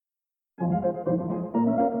You're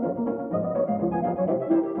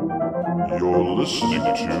listening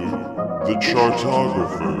to the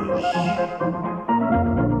Chartographers.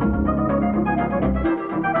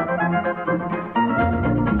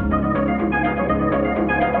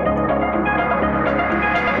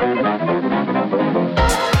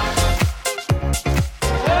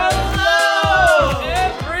 Hello,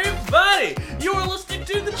 everybody! You are listening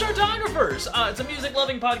to the Chartographers. It's a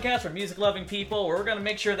music-loving podcast for music-loving people where we're going to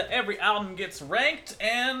make sure that every album gets ranked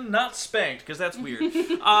and not spanked, because that's weird.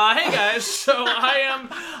 Hey guys, so I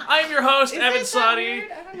am your host, Evan Sadi.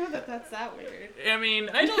 I don't know that that's that weird. I mean,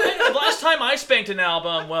 I the last time I spanked an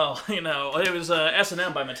album, well, you know, it was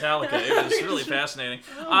S&M by Metallica. It was really fascinating.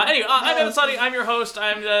 Anyway, I'm Evan Sadi. I'm your host.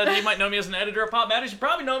 You might know me as an editor of Pop Matters. You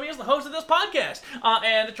probably know me as the host of this podcast.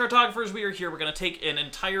 And the Chartographers, we are here. We're going to take an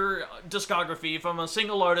entire discography from a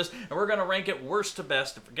single artist, and we're going to rank it worst to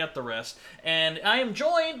best and forget the rest. And I am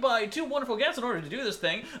joined by two wonderful guests in order to do this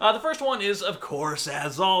thing. The first one is, of course,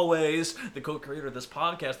 as always, the co-creator of this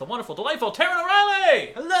podcast, the wonderful, delightful Taryn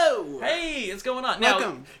O'Reilly. Hello. Hey, it's going on?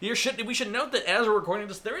 Welcome. Now, we should note that as we're recording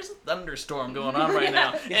this, there is a thunderstorm going on right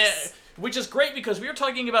now. Yes. Which is great because we are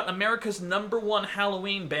talking about America's #1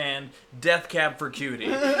 Halloween band, Death Cab for Cutie.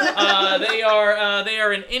 They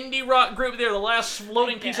are an indie rock group. They're the last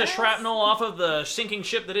floating piece of shrapnel off of the sinking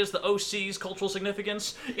ship that is the OC's cultural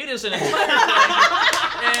significance. It is an entire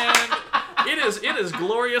thing, and it is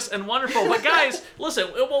glorious and wonderful. But guys, listen,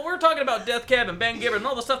 while we're talking about Death Cab and Ben Gibbard and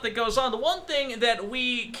all the stuff that goes on, the one thing that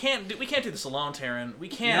we can't do this alone, Taryn. We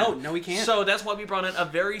can't. No, we can't. So that's why we brought in a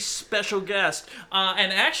very special guest.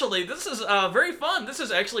 And actually, this is very fun. This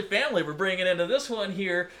is actually family we're bringing into this one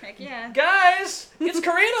here. Heck yeah. Guys, it's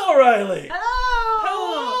Karina O'Reilly. Hello!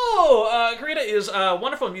 Hello! Karina is a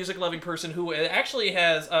wonderful music-loving person who actually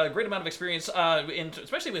has a great amount of experience,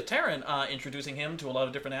 especially with Taryn, introducing him to a lot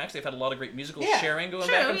of different acts. They've had a lot of great musical sharing going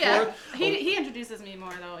back and forth. He introduces me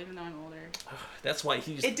more though, even though I'm older. That's why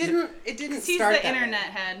he's... It didn't He's start the that internet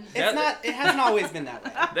way. head. It's not. It hasn't always been that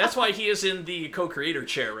way. That's why he is in the co-creator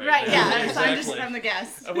chair right Right, now. yeah. Exactly. So I'm the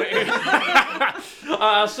guest.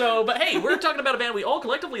 But hey, we're talking about a band we all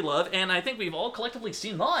collectively love, and I think we've all collectively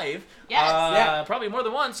seen live. Yes. Probably more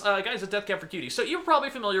than once. Guys, it's Death Cab for Cutie. So you're probably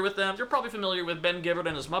familiar with them. You're probably familiar with Ben Gibbard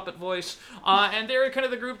and his Muppet voice. And they're kind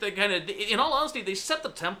of the group that kind of, in all honesty, they set the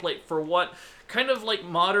template for what kind of like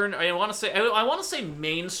modern, I want to say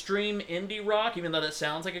mainstream indie rock, even though that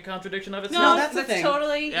sounds like a contradiction of itself. No, that's the thing.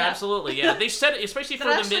 Totally. Yeah, absolutely, yeah. They set it, especially for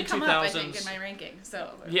the mid-2000s. Come up, I think, in my ranking. So.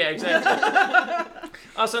 Yeah, exactly.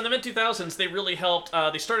 So in the mid-2000s, they really helped.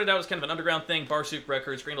 They started out as kind of an underground thing. Bar Soup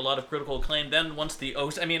Records gained a lot of critical acclaim. Then once the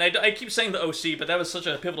OC, I mean, I keep saying the OC, but that was such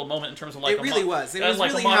a pivotal moment in terms of like It really was. It was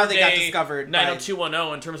like really a how they got modern-day discovered.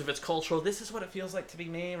 90210 in terms of its cultural. This is what it feels like to be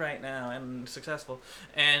me right now and successful.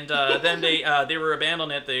 And then they were a band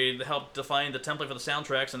on it. They helped define the template for the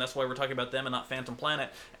soundtracks, and that's why we're talking about them and not Phantom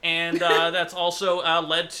Planet. And that's also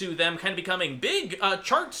led to them kind of becoming big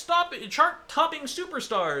chart-topping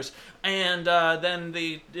superstars. And then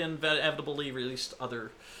they inevitably released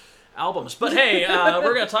other albums. But hey,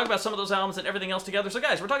 we're going to talk about some of those albums and everything else together. So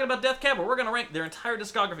guys, we're talking about Death Cab, but we're going to rank their entire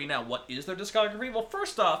discography. Now, what is their discography? Well,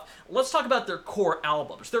 first off, let's talk about their core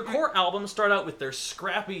albums. Their core albums start out with their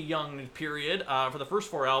scrappy young period for the first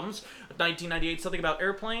 4 albums. 1998, Something About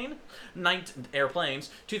Airplanes.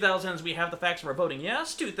 2000s, We Have the Facts and We're Voting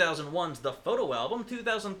Yes. 2001's The Photo Album.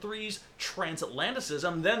 2003's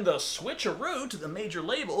Transatlanticism. Then the switcheroo to the major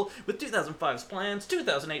label with 2005's Plans.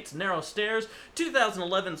 2008's Narrow Stairs.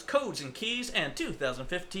 2011's Codes and Keys. And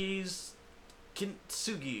 2015's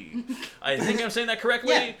Kintsugi. I think I'm saying that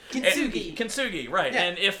correctly. Yeah, Kintsugi. Kintsugi, right. Yeah.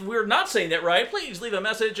 And if we're not saying that right, please leave a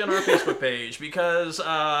message on our Facebook page because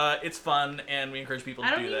it's fun and we encourage people to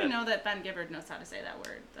do that. I don't even know that Ben Gibbard knows how to say that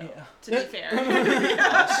word, though, Yeah. to be fair.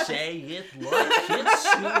 Say it like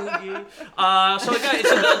Kintsugi. So guys,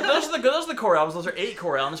 those are the core albums. Those are 8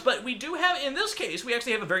 core albums. But we do have, in this case, we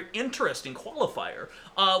actually have a very interesting qualifier.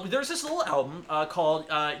 There's this little album called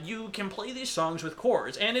You Can Play These Songs with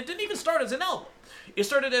Chords. And it didn't even start as an album. It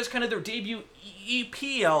started as kind of their debut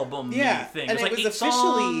EP album thing. And it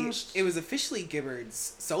was it was officially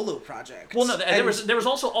Gibbard's solo project. Well, no, there was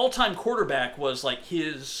also All-Time Quarterback was like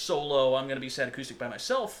his solo I'm Gonna Be Sad Acoustic by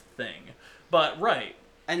Myself thing. But right.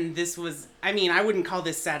 And this was, I mean, I wouldn't call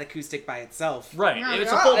this sad acoustic by itself. Right, No,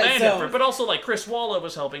 it's a full God, band so- effort, but also like Chris Walla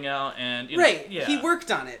was helping out, and you know, Right, yeah. he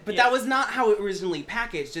worked on it, but Yeah. that was not how it originally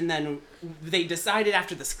packaged, and then they decided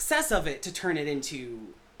after the success of it to turn it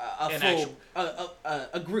into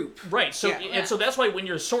a group. Right, so Yeah. and so that's why when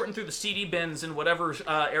you're sorting through the CD bins in whatever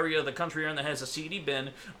area of the country you're in that has a CD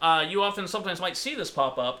bin, you often sometimes might see this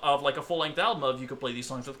pop up of like a full-length album of You Could Play These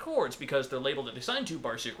Songs with Chords, because their label that they signed to,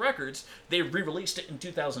 Barsic Records, they re-released it in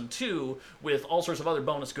 2002 with all sorts of other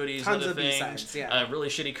bonus goodies, Tons other of things, B-sides, yeah. a really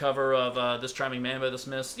shitty cover of This Charming Man by the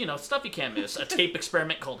Smiths, stuff you can't miss. A tape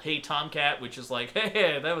experiment called Hey Tomcat, which is like,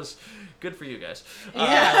 hey, that was good for you guys.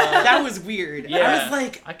 Yeah, that was weird. Yeah, I was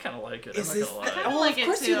like, I kind of like it. is I'm this? not gonna lie. Well, like of it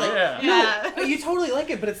course too. you like. Yeah. No, you totally like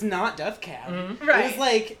it, but it's not Death Cab. Mm-hmm.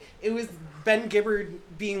 Right. It was Ben Gibbard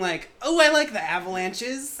being like, "Oh, I like the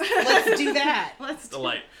Avalanches. Let's do that." Let's do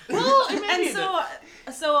Delight. Well, and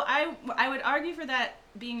so I would argue for that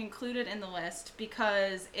being included in the list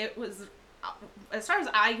because it was, as far as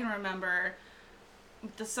I can remember,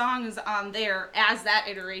 the songs on there as that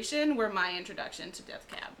iteration were my introduction to Death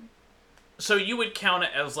Cab. So you would count it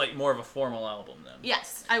as like more of a formal album then?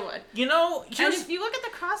 Yes, I would. And if you look at the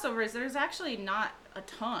crossovers, there's actually not a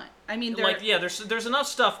ton. I mean, there's enough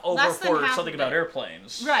stuff over less than for half something of about it.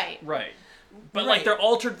 airplanes. Right. But like they're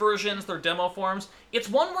altered versions, they're demo forms. It's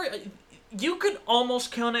one where you could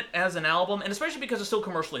almost count it as an album, and especially because it's still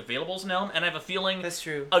commercially available as an album, and I have a feeling That's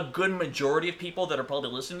true. a good majority of people that are probably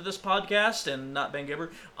listening to this podcast, and not Ben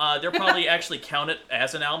Gibbard, they're probably actually count it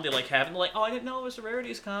as an album. They like have it, like, oh, I didn't know it was a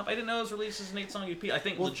Rarities comp. I didn't know it was released as an 8-song EP. I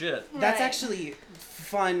think legit. That's Right. actually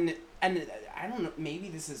fun, and I don't know, maybe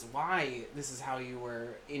this is why this is how you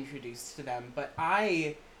were introduced to them, but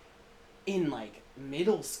in like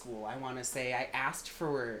middle school, I want to say, I asked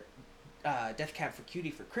for Death Cab for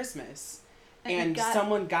Cutie for Christmas, and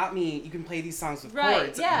someone got me You Can Play These Songs with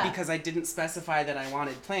Chords because I didn't specify that I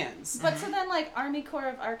wanted plans. But so then, like, Army Corps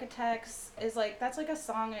of Architects is like, that's like a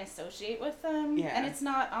song I associate with them, and it's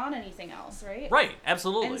not on anything else, right? Right,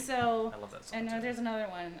 absolutely. And so, I love that song. and there's another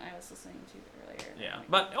one I was listening to earlier. Yeah,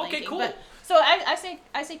 but okay, cool. But, so I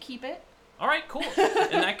say keep it. All right, cool.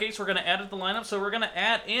 In that case, we're going to add it to the lineup. So we're going to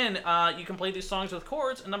add in You Can Play These Songs with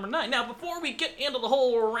Chords at number 9. Now, before we get into the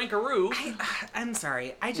whole rankaroo... I'm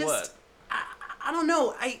sorry. I just... What? I don't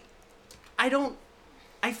know.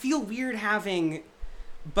 I feel weird having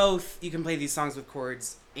both You Can Play These Songs with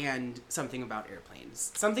Chords and Something About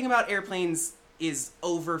Airplanes. Something About Airplanes is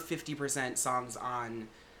over 50% songs on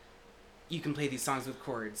You Can Play These Songs with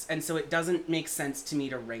Chords, and so it doesn't make sense to me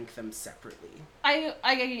to rank them separately.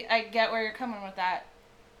 I get where you're coming with that.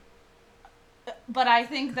 But I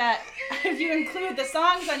think that if you include the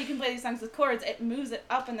songs on You Can Play These Songs with Chords, it moves it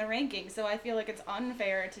up in the ranking. So I feel like it's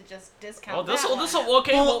unfair to just discount that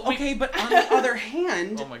one. Okay, but on the other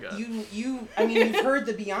hand, Oh my God. you've heard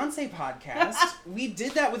the Beyonce podcast. We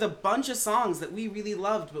did that with a bunch of songs that we really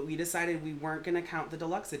loved, but we decided we weren't going to count the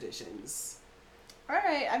deluxe editions. All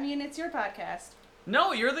right, I mean, it's your podcast.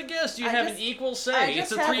 No, you're the guest. You have an equal say. I It's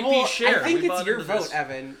just a have- three-piece share. I think We it's bought your into vote, this.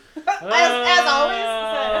 Evan. As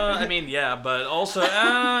always. I mean, yeah, but also,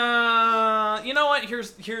 you know what?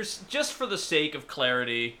 Here's just for the sake of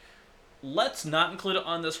clarity, let's not include it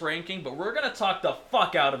on this ranking, but we're gonna talk the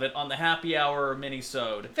fuck out of it on the happy hour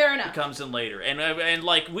mini-sode. Fair enough. It comes in later, and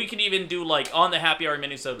like we can even do like on the happy hour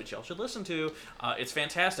mini-sode, which y'all should listen to. It's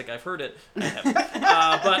fantastic. I've heard it. I haven't.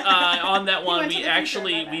 But on that one, went to we the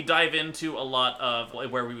actually future, we dive into a lot of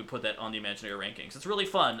where we would put that on the imaginary rankings. It's really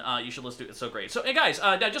fun. You should listen to it. It's so great. So, hey guys,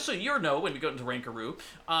 now just so you know, when we go into Rankaroo,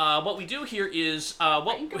 what we do here is it's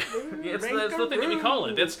the thing that we call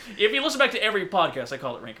it. It's if you listen back to every podcast, I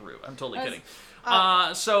call it Rankaroo. I'm totally kidding.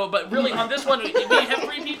 But really on this one, we have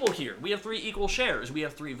 3 people here. We have 3 equal shares. We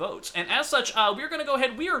have 3 votes, and as such, we're gonna go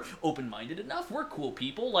ahead. We are open-minded enough. We're cool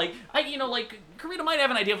people. Like Karita might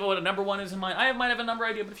have an idea of what a number 1 is in mind. I might have a number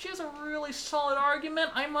idea, but if she has a really solid argument,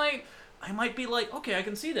 I might be like, okay, I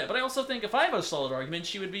can see that. But I also think if I have a solid argument,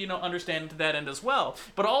 she would be, understanding to that end as well.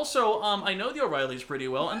 But also, I know the O'Reillys pretty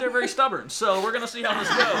well, and they're very stubborn. So we're gonna see how this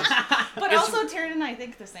goes. But also, Taryn and I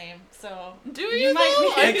think the same, so... Do you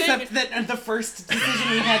though? Except that the first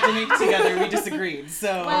decision we had to make together, we disagreed.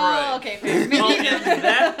 So. Well, okay, fair. Well, in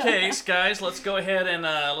that case, guys, let's go ahead and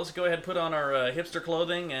put on our hipster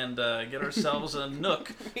clothing and get ourselves a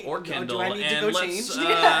Nook or Kindle, do I need to and go let's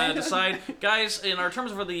change? decide, guys. In our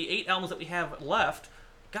terms of the 8 albums that we have left,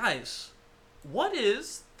 guys, what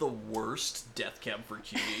is the worst Death Cab for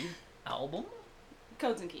Cutie album?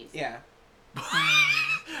 Codes and Keys. Yeah.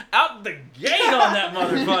 Out the gate on that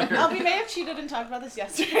motherfucker. We may have cheated and talked about this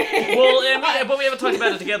yesterday. Well, but we haven't talked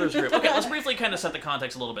about it together as a group. Okay, let's briefly kind of set the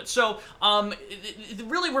context a little bit. So,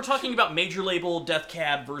 really, we're talking about major label Death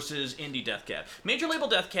Cab versus indie Death Cab. Major label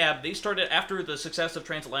Death Cab, they started after the success of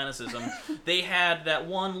Transatlanticism. They had that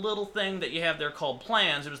one little thing that you have there called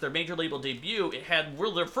Plans. It was their major label debut. It had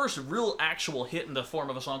their first real actual hit in the form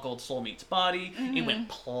of a song called Soul Meets Body. It went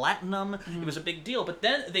platinum. It was a big deal. But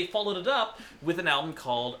then they followed it up with an album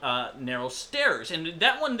called Narrow Stairs. And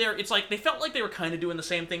that one there, it's like they felt like they were kind of doing the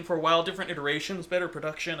same thing for a while, different iterations, better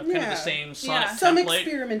production of kind of the same sonic template. Some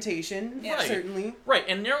experimentation, Yeah. certainly. Right,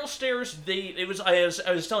 and Narrow Stairs,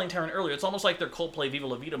 I was telling Taryn earlier, it's almost like their Coldplay Viva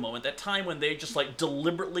La Vida moment, that time when they just like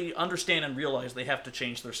deliberately understand and realize they have to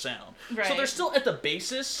change their sound. Right. So they're still at the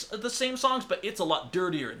basis of the same songs, but it's a lot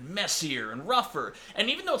dirtier and messier and rougher. And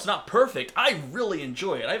even though it's not perfect, I really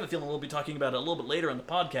enjoy it. I have a feeling we'll be talking about it a little bit later in the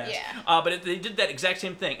podcast. Yeah. But they did that exact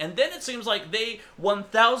same thing. And then it seems like they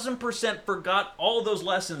 1000% forgot all those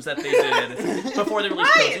lessons that they did before they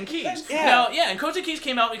released Codes and Keys. Yeah. And Codes and Keys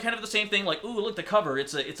came out with kind of the same thing, like, ooh, look, the cover,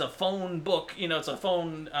 it's a phone book, it's a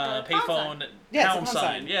phone, payphone, pound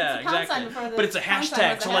sign. Yeah, It's a pound exactly. sign before the But it's a pound sign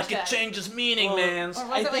hashtag, was a so like it hashtag. changes meaning, Well, man. Or was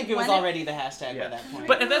I it, think like, it was when already the hashtag by that point.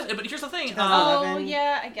 But here's the thing. Oh,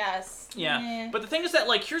 yeah, I guess. Yeah, but the thing is that,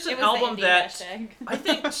 like, here's an It was the album indie that hashtag. I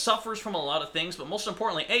think suffers from a lot of things, but most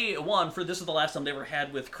importantly, this is the last time they ever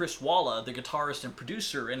had with Chris Walla, the guitarist and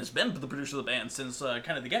producer, and has been the producer of the band since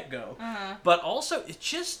kind of the get-go. But also, it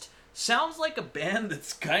just sounds like a band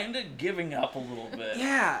that's kind of giving up a little bit.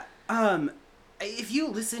 Yeah. If you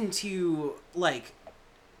listen to, like,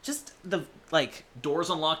 just the, like... Doors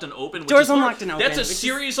Unlocked and Open. Doors Unlocked and Open. That's a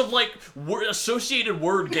series of, like, associated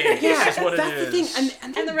word games. Yeah, is what that's it the is. thing.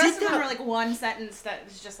 And the rest of them are like one sentence that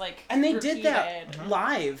is just like And they repeated. did that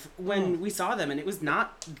live when we saw them, and it was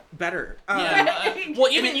not better. Yeah.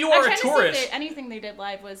 Well, even You Are a Tourist. Anything they did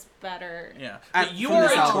live was better. Yeah. At- You from Are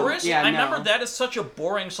this a album. Tourist? Yeah, I no. remember that is such a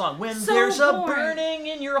boring song. When So there's a boring. burning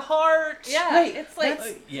in your heart. Yeah, Right, it's like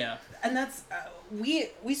that's- Yeah. And that's we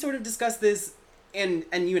sort of discussed this, and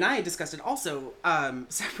you and I discussed it also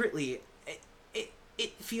separately.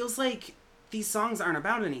 It feels like these songs aren't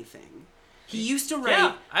about anything. He used to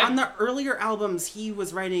write on the earlier albums. He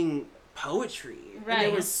was writing poetry. Right. And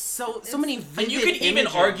there was so many vivid And you could even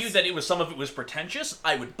images. argue that some of it was pretentious.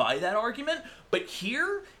 I would buy that argument. But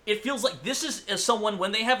here, it feels like this is as someone,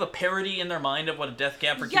 when they have a parody in their mind of what a Death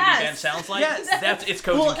Cab for Cutie Yes. band sounds like, Yes. it's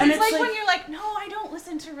Codes Well, and and Keys. it's like like- when you're like, no, I don't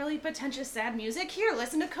listen to really pretentious sad music. Here,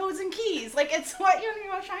 listen to Codes and Keys. Like it's what you're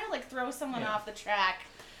trying to like throw someone off the track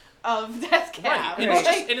of Death Cab. Right, and,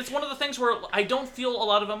 Like, it's one of the things where I don't feel a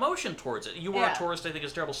lot of emotion towards it. You Are Yeah. a Tourist, I think,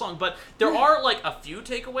 is a terrible song, but there are, like, a few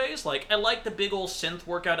takeaways. Like, I like the big old synth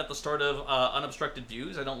workout at the start of Unobstructed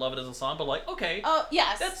Views. I don't love it as a song, but, like, okay, oh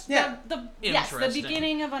yes, That's- the Interesting.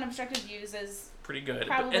 beginning of Unobstructed Views is pretty good.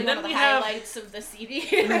 probably And one then of the we have... highlights of the CD.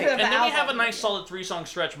 And then we have a nice solid 3-song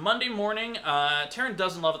stretch. Monday Morning, Taryn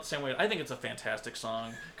doesn't love it the same way. I think it's a fantastic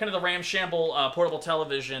song. Kind of the ramshamble portable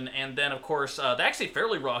television, and then, of course, the actually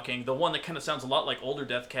fairly rocking, the one that kind of sounds a lot like older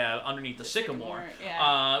Death Cab, Underneath the Sycamore.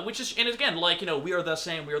 yeah. Which is, and again, like, we are the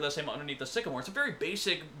same underneath the sycamore. It's a very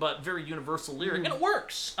basic but very universal lyric, and it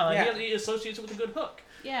works. He associates it with a good hook.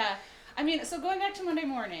 Yeah. I mean, so going back to Monday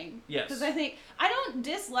Morning. Yes. Because I think, I don't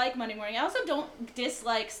dislike Monday Morning. I also don't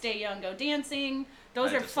dislike Stay Young, Go Dancing.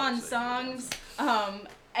 Those I are dislike fun Stay Young, Go songs.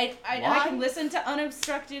 I can listen to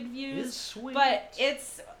Unobstructed Views, It's sweet. but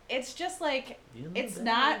it's just like, it's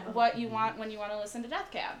not what you want when you want to listen to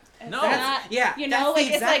Death Cab. It's No. not, Yeah, you that's know, the like,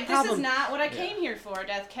 it's exact like, this is problem. not what I came here for,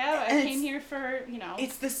 Death Cab. I And came it's- here for,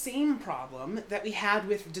 It's the same problem that we had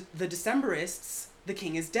with the Decemberists. The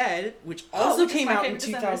King is Dead, which also which is came my out in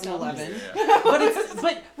favorite Decemberist 2011. Yeah.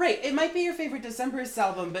 but right, it might be your favorite Decemberists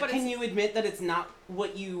album, but But can it's- you admit that it's not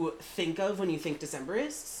what you think of when you think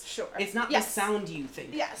Decemberists? Sure. It's not Yes. the sound you think.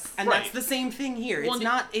 Yes. And Right. that's the same thing here. Well,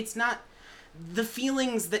 It's not the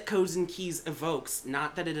feelings that Codes and Keys evokes,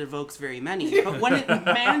 not that it evokes very many, but when it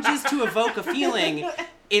manages to evoke a feeling,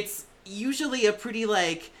 it's usually a pretty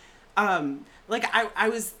like I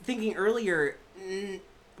was thinking earlier,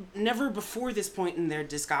 never before this point in their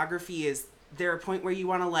discography is there a point where you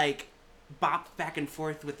want to like bop back and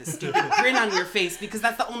forth with a stupid grin on your face, because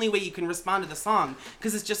that's the only way you can respond to the song,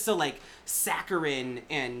 because it's just so like saccharine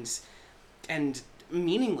and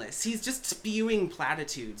meaningless. He's just spewing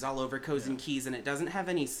platitudes all over Codes and Keys, and it doesn't have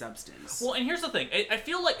any substance. Well, and here's the thing. I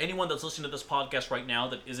feel like anyone that's listening to this podcast right now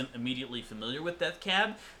that isn't immediately familiar with Death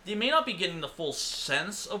Cab, they may not be getting the full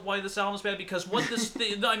sense of why this album is bad, because what this...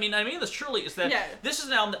 I mean this truly is that this is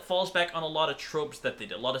an album that falls back on a lot of tropes that they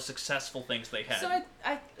did, a lot of successful things they had. So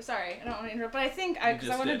sorry, I don't want to interrupt, but I think, because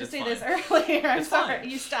I wanted to say this earlier, I'm sorry, fine.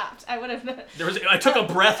 You stopped. I would have... I took a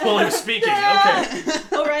breath while I was speaking, okay.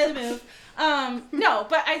 O'Reilly move. No,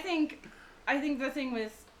 but I think the thing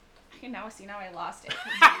with... Now I lost it.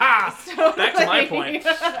 So, back to my point.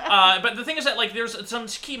 But the thing is that, like, there's some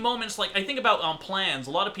key moments, like, I think about Plans.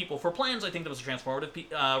 A lot of people, for Plans, I think that was a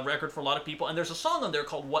transformative record for a lot of people, and there's a song on there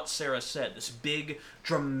called What Sarah Said, this big,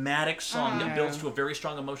 dramatic song that builds to a very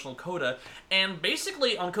strong emotional coda, and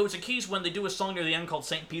basically on Codes and Keys, when they do a song near the end called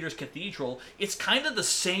St. Peter's Cathedral, it's kind of the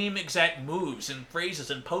same exact moves and phrases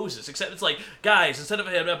and poses, except it's like, guys, instead of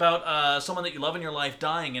about someone that you love in your life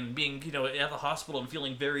dying and being, at the hospital and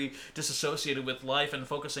feeling very disassociated with life and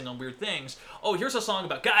focusing on weird things, here's a song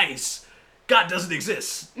about, guys, God doesn't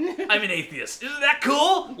exist. I'm an atheist. Isn't that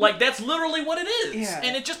cool? Like, that's literally what it is. Yeah.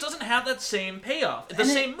 And it just doesn't have that same payoff. The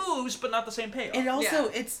same moves, but not the same payoff. And also,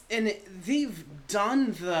 they've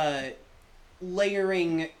done the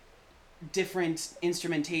layering different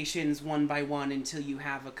instrumentations one by one until you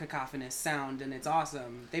have a cacophonous sound, and it's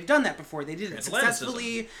awesome. They've done that before. They did it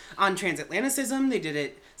successfully on Transatlanticism. They did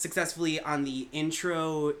it successfully on the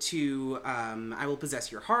intro to I Will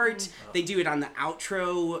Possess Your Heart. They do it on the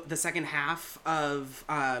outro, the second half of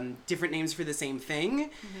Different Names for the Same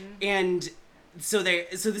Thing. And so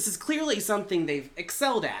this is clearly something they've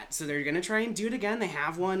excelled at. So they're going to try and do it again. They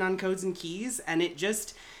have one on Codes and Keys, and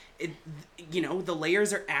the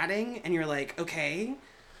layers are adding, and you're like, okay,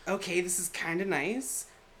 this is kind of nice.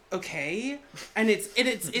 Okay, and it's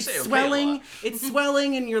swelling. It's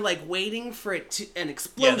swelling, and you're like waiting for it to an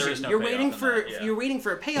explosion. Yeah, there is no you're waiting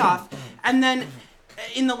for a payoff, and then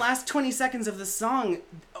in the last 20 seconds of the song,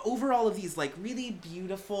 over all of these like really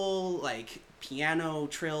beautiful like piano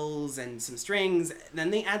trills and some strings,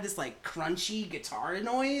 then they add this like crunchy guitar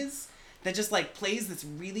noise that just like plays this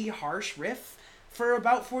really harsh riff for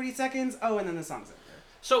about 40 seconds. Oh, and then the song's over.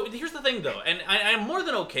 So here's the thing, though, and I'm more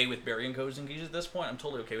than okay with burying Codes and Keys at this point. I'm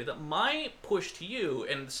totally okay with it. My push to you,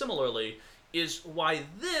 and similarly, is why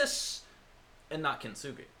this and not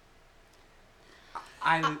Kintsugi.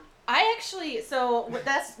 I actually,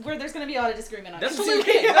 that's where there's going to be a lot of disagreement on. That's totally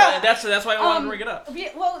okay. That's why I wanted to bring it up.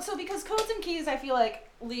 Because Codes and Keys, I feel like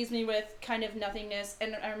leaves me with kind of nothingness,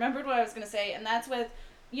 and I remembered what I was going to say, and that's with.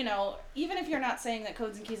 Even if you're not saying that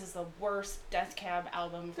Codes and Keys is the worst Death Cab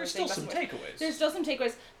album, there's still some takeaways. There's still some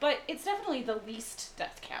takeaways, but it's definitely the least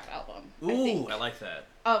Death Cab album. Ooh, I like that.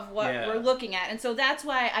 Of what we're looking at, and so that's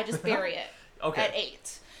why I just bury it at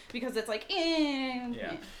 8, because it's like,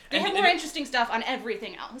 They have more interesting stuff on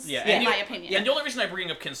everything else, in my opinion. And the only reason I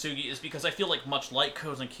bring up Kintsugi is because I feel like, much like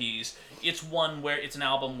Codes and Keys, it's an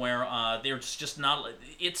album where they're just not.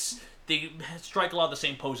 They strike a lot of the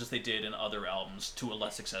same poses they did in other albums to a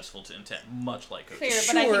less successful intent, much like Codes. Fair,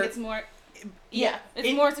 but I think it's more...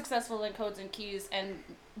 it's more successful than Codes and Keys, and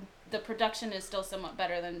the production is still somewhat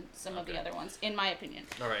better than some of the other ones, in my opinion.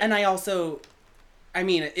 All right. And I also... are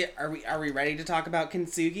we ready to talk about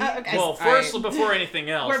Kintsugi? Okay. Well, first, before anything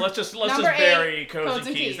else, let's just bury Codes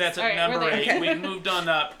and Keys. That's at number 8. Okay. We moved on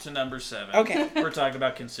up to number 7. Okay. We're talking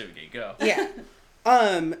about Kintsugi. Go. Yeah.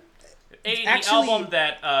 The album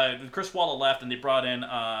that Chris Walla left, and they brought in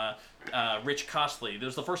Rich Costley. This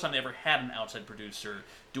was the first time they ever had an outside producer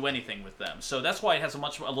do anything with them. So that's why it has a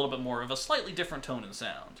little bit more of a slightly different tone and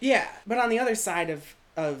sound. Yeah, but on the other side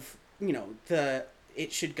of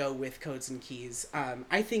it should go with Codes and Keys.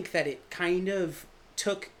 I think that it kind of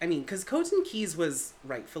took. Because Codes and Keys was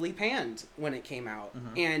rightfully panned when it came out,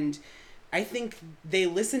 and I think they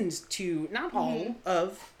listened to not all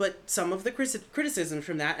of, but some of the criticism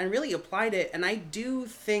from that and really applied it. And I do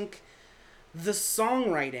think the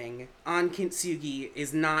songwriting on Kintsugi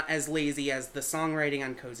is not as lazy as the songwriting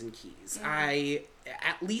on Codes and Keys.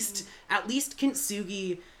 At least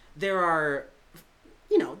Kintsugi, there are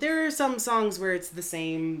some songs where it's the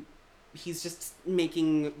same. He's just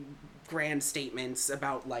making grand statements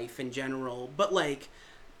about life in general, but like,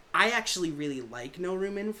 I actually really like No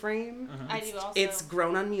Room in Frame. I do also. It's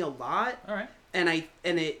grown on me a lot. All right. And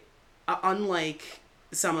it unlike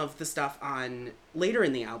some of the stuff on later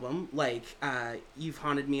in the album, like You've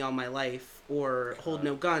Haunted Me All My Life or Hold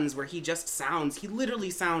No Guns, where he literally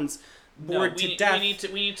sounds bored to death.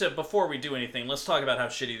 We need to, before we do anything, let's talk about how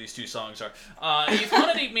shitty these two songs are. You've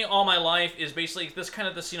Haunted Me All My Life is basically this,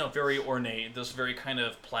 very ornate, this very kind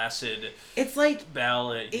of placid... It's like...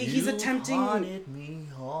 ballad. He's attempting... Haunted me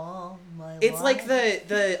all my it's life. like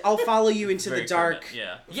the I'll follow you into the dark.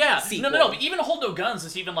 Yeah. Sequel. No. But even Hold No Guns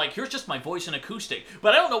is even like, here's just my voice and acoustic.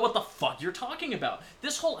 But I don't know what the fuck you're talking about.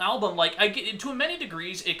 This whole album, like, I get to many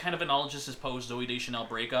degrees, it kind of acknowledges his post-Zooey Deschanel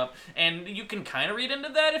breakup, and you can kind of read into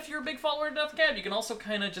that if you're a big follower of Death Cab. You can also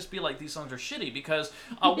kind of just be like, these songs are shitty, because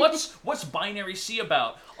what's Binary C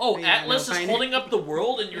about? Oh, Atlas is holding up the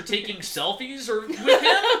world and you're taking selfies with him?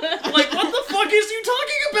 Like, what the fuck is you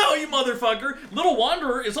talking about, you motherfucker? Little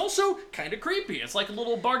Wanderer is also kind of creepy. It's like a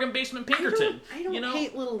little bargain basement Pinkerton. I don't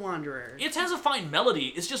hate Little Wanderer. It has a fine melody.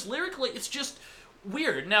 It's just lyrically, it's just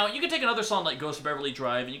weird. Now, you could take another song like Ghost of Beverly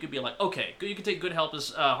Drive, and you could be like, okay, you could take Good Help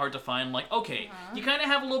is Hard to Find, like, okay, you kind of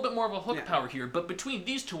have a little bit more of a hook power here, but between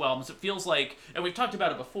these two albums, it feels like, and we've talked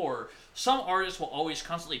about it before, some artists will always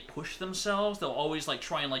constantly push themselves. They'll always, like,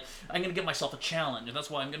 try and, like, I'm going to give myself a challenge, and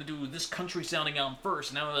that's why I'm going to do this country-sounding album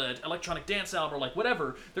first, and now an electronic dance album, or, like,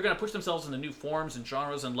 whatever. They're going to push themselves into new forms and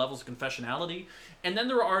genres and levels of confessionality. And then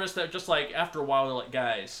there are artists that just, like, after a while, they're like,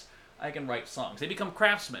 guys, I can write songs. They become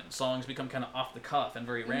craftsmen. Songs become kind of off the cuff and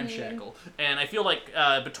very ramshackle. And I feel like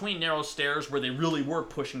between Narrow Stairs, where they really were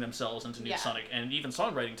pushing themselves into new sonic and even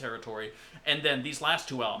songwriting territory, and then these last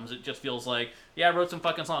two albums, it just feels like, yeah, I wrote some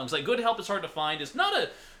fucking songs. Like, Good Help is Hard to Find is not a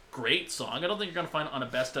great song. I don't think you're going to find it on a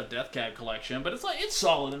Best of Death Cab collection, but it's like, it's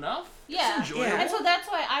solid enough. Yeah. It's enjoyable. And so that's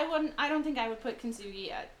why I don't think I would put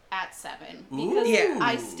Kintsugi at 7. Because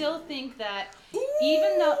I still think that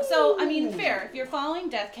even though... So, I mean, fair. If you're following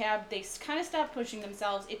Death Cab, they kind of stopped pushing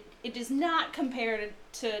themselves. It does not compare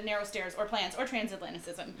to Narrow Stairs or Plans or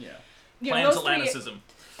Transatlanticism. Yeah. Plansatlanticism.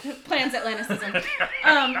 Plansatlanticism.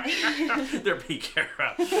 Their peak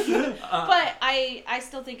era. But I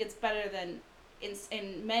still think it's better than...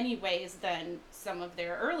 In many ways than some of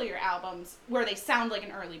their earlier albums where they sound like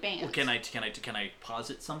an early band. Well, can I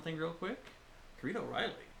posit something real quick? Rita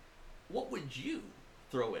O'Reilly, what would you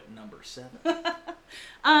throw at number 7?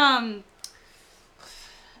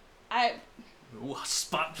 Ooh,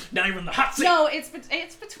 spot. Now you're in the hot seat. No, it's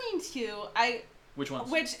between two. Which ones?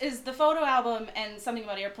 Which is the Photo album and Something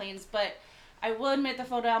About Airplanes, but I will admit the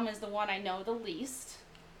Photo album is the one I know the least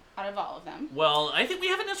out of all of them. Well, I think we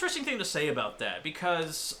have an interesting thing to say about that,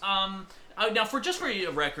 because now for a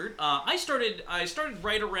record, I started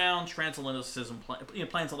right around Transatlanticism,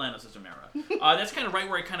 Plansatlanticism era. That's kind of right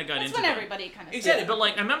where I kind of got into. That's when everybody kind of exactly. But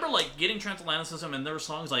like I remember like getting Transatlanticism, and there were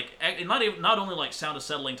songs like not only like Sound of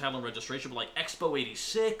Settling, Title and Registration, but like Expo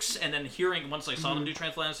 '86, and then hearing once I saw them do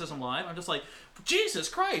Transatlanticism live, I'm just like, Jesus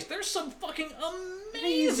Christ, there's some fucking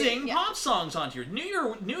amazing pop songs on here.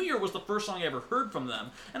 New Year was the first song I ever heard from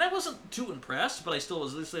them, and I wasn't too impressed, but I still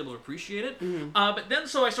was at least able to appreciate it. But then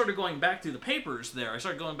so I started going back through the papers there. I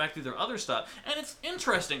started going back through their other stuff, and it's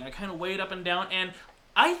interesting. I kind of weighed up and down, and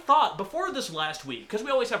I thought before this last week, because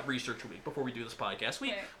we always have research week before we do this podcast,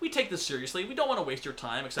 we take this seriously. We don't want to waste your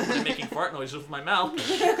time, except for making fart noises with my mouth.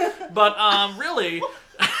 But really...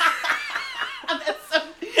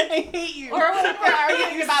 I hate you. Or when we're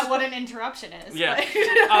arguing about what an interruption is. Yeah.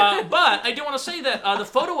 But I do want to say that the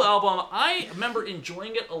Photo album, I remember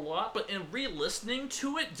enjoying it a lot, but in re-listening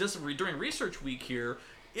to it, just during research week here,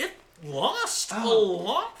 it lost a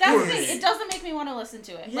lot. That's the thing. It doesn't make me want to listen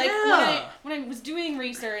to it. Yeah. Like when I was doing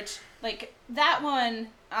research, like that one,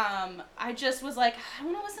 I just was like, I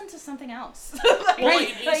want to listen to something else.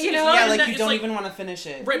 you don't even want to finish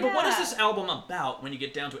it. Right, but what is this album about when you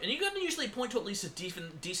get down to it? And you can usually point to at least a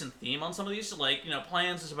decent theme on some of these. Like,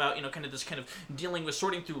 Plans is about, kind of this kind of dealing with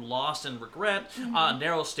sorting through loss and regret.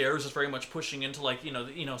 Narrow Stairs is very much pushing into, like,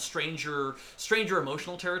 stranger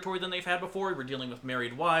emotional territory than they've had before. We're dealing with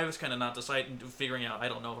married wives, kind of not deciding, figuring out, I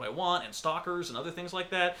don't know what I want, and stalkers and other things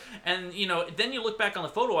like that. And, then you look back on the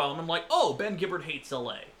Photo album, I'm like, oh, Ben Gibbard hates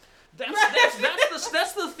L.A.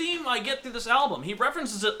 That's the theme I get through this album. He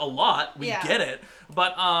references it a lot. We get it.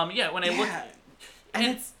 But, when I look... And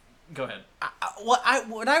it's... Go ahead. What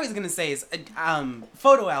I was going to say is,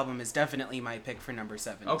 Photo album is definitely my pick for number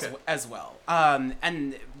 7 as well.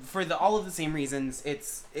 And for all of the same reasons,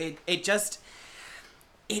 it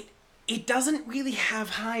doesn't really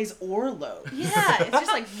have highs or lows. Yeah, it's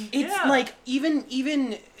just like... It's like,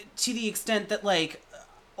 even to the extent that, like,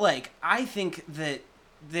 I think that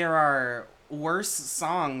there are worse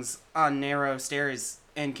songs on Narrow Stairs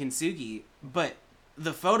and Kintsugi, but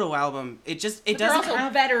the photo album, it But there are doesn't also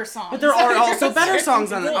have better songs. But there are also better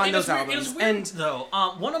songs on Well, those It albums. was weird, though.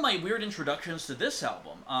 One of my weird introductions to this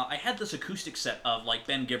album, I had this acoustic set of like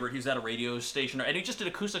Ben Gibbard. He's at a radio station, and he just did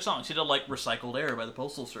acoustic songs. He did like "Recycled Air" by the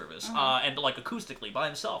Postal Service, and like acoustically by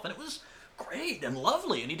himself, and it was great and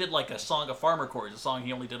lovely. And he did like a song of Farmer Chords, a song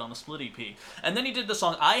he only did on a split EP. And then he did the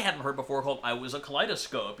song I hadn't heard before called "I Was a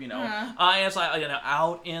Kaleidoscope." As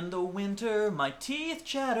out in the winter, my teeth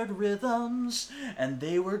chattered rhythms, and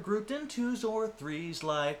they were grouped in twos or threes,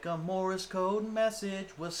 like a Morse code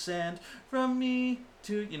message was sent from me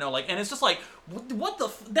to and it's just like what the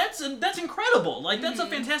that's incredible, like that's a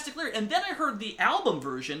fantastic lyric. And then I heard the album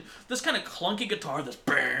version, this kind of clunky guitar, this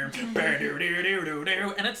and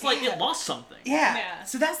it's like it lost something. Yeah.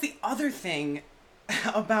 So that's the other thing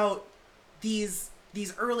about these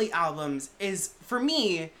early albums is, for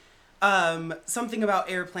me, something about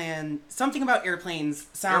airplanes sounds.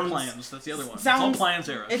 Airplanes, that's the other one. Sounds, it's all Plans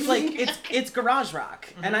era. It's like it's garage rock,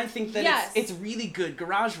 and I think that it's really good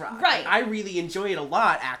garage rock. Right. I really enjoy it a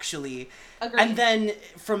lot, actually. Agreed. And then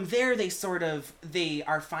from there, they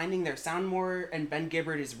are finding their sound more, and Ben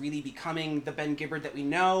Gibbard is really becoming the Ben Gibbard that we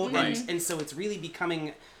know, and so it's really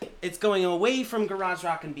it's going away from garage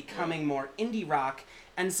rock and becoming more indie rock.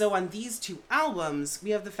 And so on these two albums, we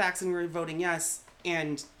have The Facts and We're Voting Yes,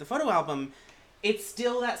 and the photo album, it's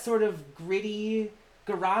still that sort of gritty,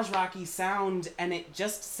 garage rocky sound, and it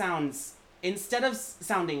just sounds, instead of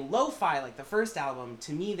sounding lo-fi like the first album,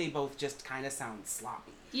 to me they both just kind of sound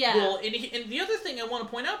sloppy. Yeah. Well, and the other thing I want to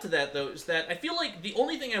point out to that, though, is that I feel like the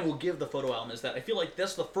only thing I will give the photo album is that I feel like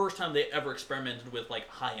that's the first time they ever experimented with like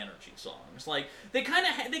high energy songs. Like they kind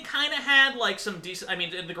of had like some decent. I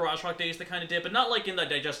mean, in the garage rock days they kind of did, but not like in the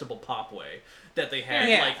digestible pop way that they had.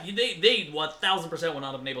 Yeah. Like they 1,000% would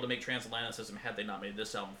not have been able to make Transatlanticism had they not made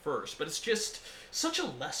this album first. But it's just such a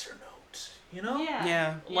lesser note,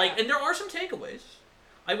 Yeah. Like, and there are some takeaways.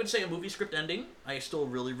 I would say a movie script ending I still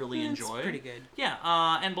really, really enjoy. It's pretty good. Yeah,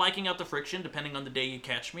 and blacking out the friction, depending on the day you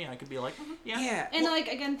catch me, I could be like, Yeah. And like,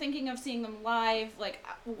 again, thinking of seeing them live, like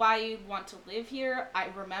Why You Want to Live Here, I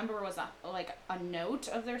remember was a note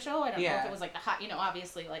of their show. I don't know if it was like the hot,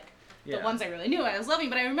 obviously like the ones I really knew I was loving,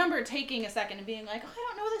 but I remember taking a second and being like, oh,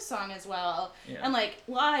 I don't know this song as well. Yeah. And like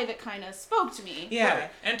live, it kind of spoke to me. Yeah. Right.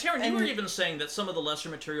 And Taryn, you were even saying that some of the lesser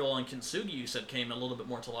material on Kintsugi, you said, came a little bit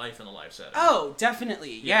more to life in the live setting. Oh,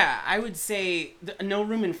 definitely. Yeah. I would say No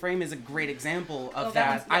Room in Frame is a great example of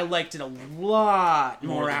that. I liked it a lot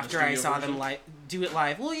more after I saw them do it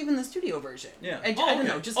live. Well, even the studio version. Yeah. I don't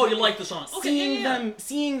know. Just you like the song. Okay,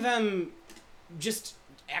 seeing them just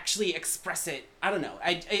actually express it. I don't know.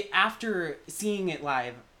 I after seeing it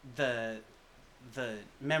live, the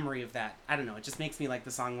memory of that, I don't know, it just makes me like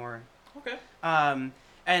the song more. Okay.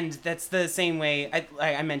 And that's the same way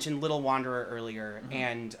I mentioned Little Wanderer earlier,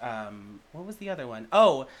 and what was the other one?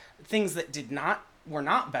 Oh, things that were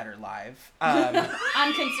not better live. On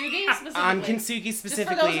Kintsugi specifically. On Kintsugi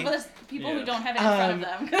specifically. Just for those of us people who don't have it in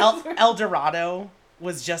front of them. El Dorado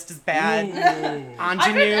was just as bad.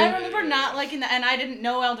 Ingenue. I remember not liking that, and I didn't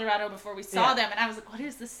know El Dorado before we saw them, and I was like, what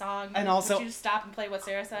is this song? And also, would you just stop and play what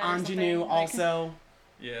Sarah said? Ingenue also.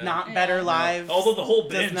 Yeah. Not better live. Although the whole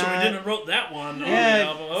band joined in and wrote that one.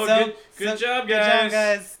 Yeah. Good job, guys. Good job,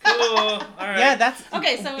 guys. Cool. All right. Yeah, that's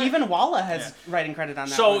okay. So even Walla has writing credit on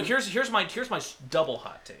that. So one. here's my double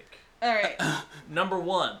hot take. All right. Number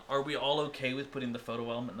 1, are we all okay with putting the photo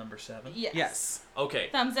album at number 7? Yes. Okay.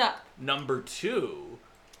 Thumbs up. Number 2,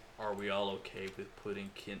 are we all okay with putting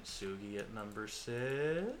Kintsugi at number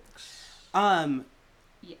 6?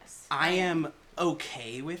 Yes. I am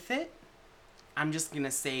okay with it. I'm just gonna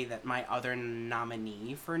say that my other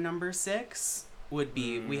nominee for number 6 would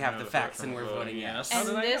be We Have the Facts and We're Voting Yes.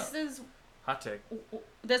 And this is hot take.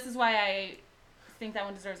 This is why I think that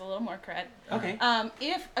one deserves a little more credit. Okay.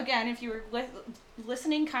 If you were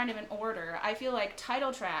listening kind of in order, I feel like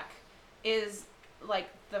title track is like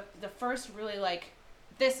the first really like,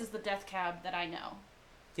 this is the Death Cab that I know.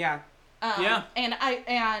 Yeah. And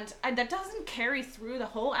I that doesn't carry through the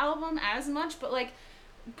whole album as much, but like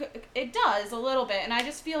it does a little bit, and I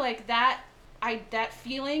just feel like that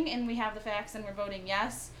feeling in We Have the Facts and We're Voting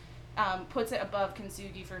Yes puts it above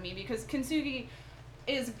Kintsugi for me, because Kintsugi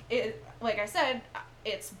is like I said,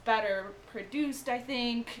 it's better produced. I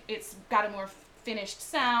think it's got a more finished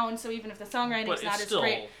sound, so even if the songwriting's not as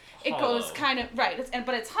great, it goes kind of right.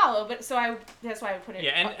 But it's hollow. But that's why I put it.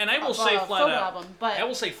 Yeah, and I will say flat out. Album, but I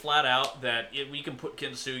will say flat out that we can put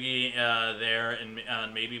Kintsugi there,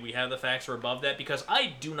 and maybe We Have the Facts or above that, because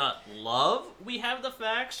I do not love We Have the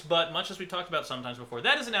Facts, but much as we talked about sometimes before,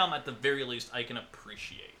 that is an album at the very least I can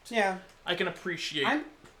appreciate. Yeah. I can appreciate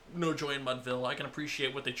No Joy in Mudville. I can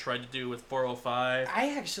appreciate what they tried to do with 405.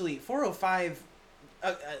 405,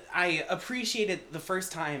 I appreciated the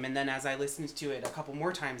first time, and then as I listened to it a couple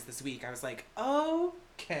more times this week, I was like,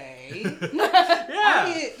 okay.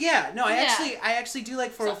 I actually do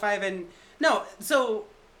like 405,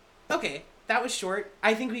 okay. That was short.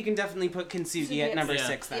 I think we can definitely put Kintsugi at number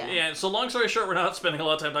 6 then. Yeah, so long story short, we're not spending a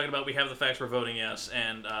lot of time talking about we have the facts, we're voting yes,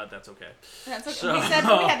 and that's okay. That's okay. So, we said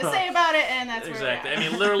what we had to say about it, and that's exactly. where we're at. I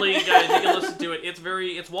mean, literally, guys, you can listen to it.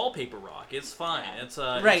 It's wallpaper rock. It's fine. It's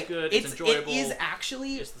right. It's good. It's enjoyable. It is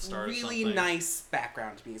actually really nice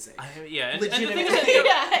background music. And the thing is,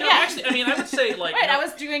 actually, I mean, I would say like I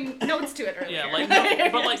was doing notes to it earlier. Yeah,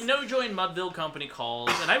 but No Joy in Mudville Company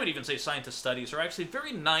Calls, and I would even say Scientist Studies are actually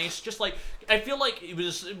very nice. Just like I feel like it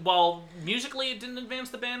was, while musically it didn't advance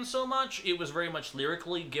the band so much, it was very much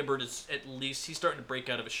lyrically. Gibbard is at least he's starting to break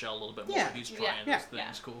out of his shell a little bit more. He's trying these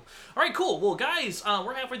things. Cool. All right, cool. Well, guys,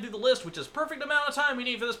 we're halfway through the list, which is perfect amount of time we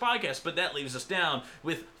need for this podcast. But that leaves us down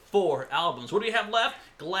with 4 albums. What do we have left?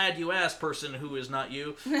 Glad you asked, person who is not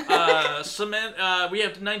you. We have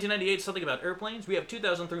 1998's Something About Airplanes. We have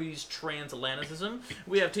 2003's Transatlanticism.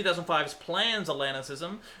 We have 2005's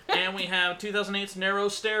Plansatlanticism. And we have 2008's Narrow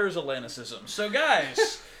Stairs Atlanticism. So,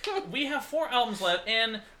 guys, we have 4 albums left,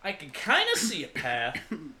 and I can kind of see a path.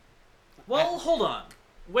 Well, hold on.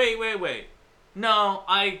 Wait. No,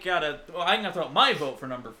 I'm gonna throw out my vote for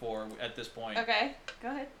number 4 at this point. Okay, go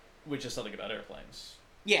ahead. Which is Something About Airplanes.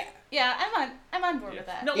 Yeah, I'm on board with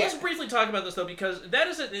that. No, let's briefly talk about this though, because that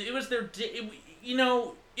is it was their.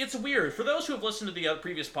 It's weird for those who have listened to the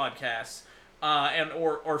previous podcasts,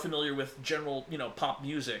 or familiar with general pop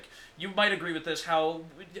music. You might agree with this. How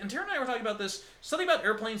and Tara and I were talking about this. Something About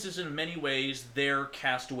Airplanes is in many ways their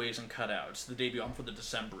Castaways and Cutouts, the debut album for the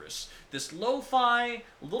Decemberists. This lo-fi, a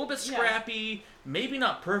little bit scrappy, maybe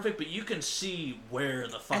not perfect, but you can see where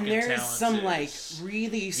the fucking talent is. And there's some like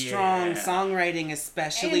really strong songwriting,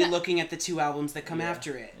 especially looking at the 2 albums that come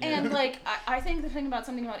after it. And like I think the thing about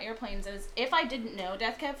Something About Airplanes is if I didn't know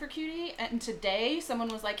Death Cab for Cutie, and today someone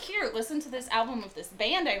was like, here, listen to this album of this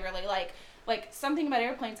band I really like Something About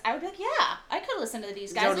Airplanes, I would be like, yeah, I could listen to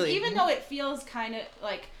these guys. Totally. Even though it feels kind of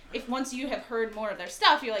like, if once you have heard more of their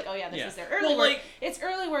stuff, you're like, oh yeah, this is their early work. It's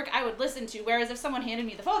early work I would listen to, whereas if someone handed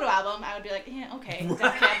me the photo album, I would be like, yeah, okay,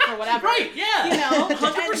 Death Cab for whatever. Right, yeah.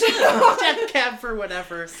 100%. Death Cab for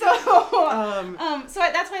whatever. So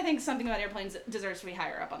that's why I think Something About Airplanes deserves to be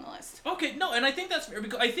higher up on the list. Okay, no, and I think that's fair,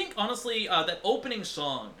 because I think, honestly, that opening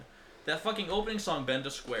song, that fucking opening song, Bend to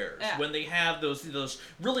Squares, when they have those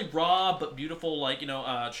really raw but beautiful,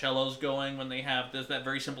 cellos going, when they have that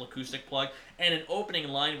very simple acoustic plug, and an opening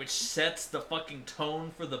line which sets the fucking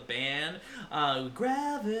tone for the band,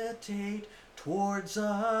 gravitate towards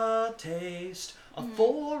a taste of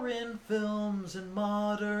foreign films and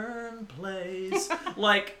modern plays.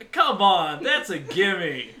 Like, come on, that's a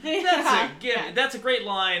gimme. That's a gimme. Yeah. That's a great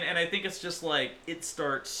line, and I think it's just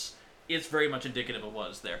it's very much indicative of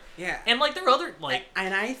what is there. Yeah. And, there are other,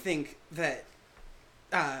 And I think that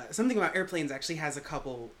Something About Airplanes actually has a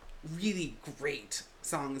couple really great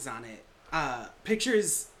songs on it.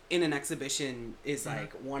 Pictures in an Exhibition is,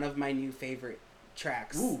 one of my new favorite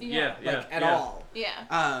tracks. Ooh, at all. Yeah.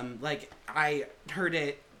 I heard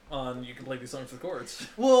it on You Can Play These Songs with Chords.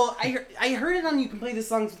 Well, I heard it on You Can Play These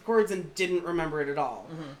Songs with Chords and didn't remember it at all.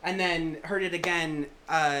 Mm-hmm. And then heard it again,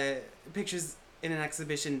 Pictures in an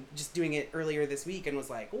Exhibition, just doing it earlier this week, and was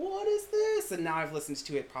like, what is this? And now I've listened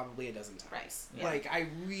to it probably a dozen times. Right. Yeah. I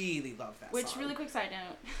really love that song. Which, really quick side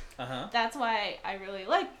note, that's why I really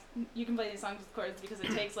like You Can Play These Songs with Chords, because it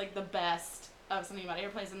takes, the best of Something About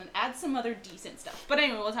Airplanes and then adds some other decent stuff. But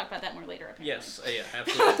anyway, we'll talk about that more later, apparently. Yes, yeah,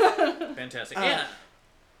 absolutely. Fantastic.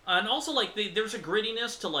 And also, there's a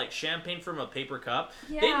grittiness to, Champagne from a Paper Cup.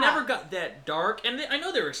 Yeah. They never got that dark, and I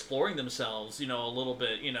know they're exploring themselves, a little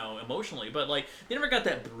bit, emotionally, but, they never got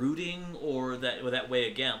that brooding or that way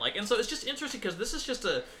again. And so it's just interesting, because this is just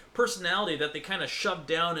a personality that they kind of shoved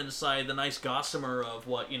down inside the nice gossamer of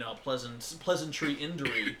what, pleasantry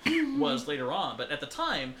injury was later on. But at the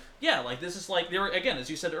time, this is they were, again, as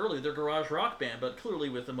you said earlier, they're a garage rock band, but clearly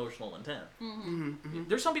with emotional intent. Mm-hmm. Mm-hmm.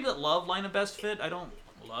 There's some people that love Line of Best Fit. I don't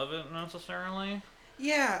love it necessarily.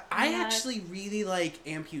 Yeah, I actually really like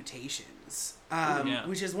Amputations,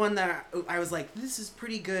 which is one that I was like, this is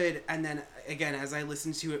pretty good, and then again, as I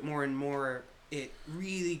listened to it more and more, it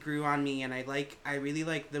really grew on me, and I really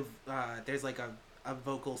like the there's a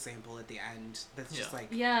vocal sample at the end that's just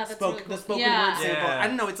that's really cool. The spoken word sample. I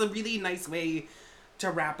don't know, it's a really nice way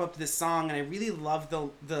to wrap up this song, and I really love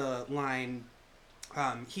the line,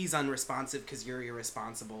 he's unresponsive because you're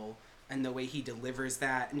irresponsible. and the way he delivers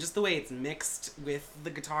that, and just the way it's mixed with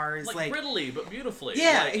the guitars, like prettily but beautifully.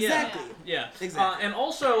 Yeah, like, exactly. Yeah. Exactly. And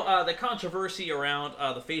also the controversy around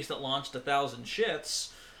The Face That Launched 1,000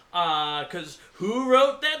 Shits. Because who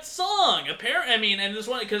wrote that song? Apparently, I mean, and this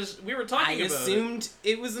one, because we were talking about it. I assumed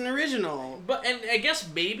it was an original. But, and I guess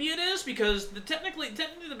maybe it is, because technically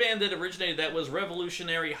the band that originated that was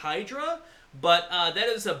Revolutionary Hydra, but that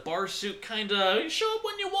is a Barsuk kind of show up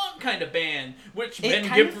when you want kind of band, which it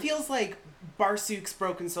kind of feels like Barsuk's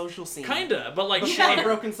Broken Social Scene. Kinda, but like Before shittier.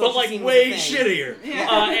 Broken Social But like Scene way was a thing. shittier.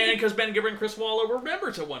 Yeah. And because Ben Gibbard and Chris Waller were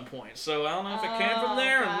members at one point, so I don't know if it came from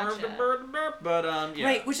there. Gotcha. But yeah.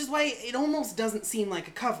 Right, which is why it almost doesn't seem like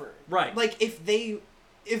a cover. Right. Like if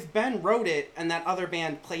Ben wrote it and that other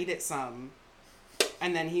band played it some,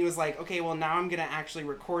 and then he was like, okay, well now I'm gonna actually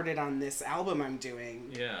record it on this album I'm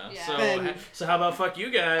doing. Yeah. Yeah. So how about fuck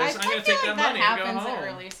you guys? I'm gonna take that money and go happens home. in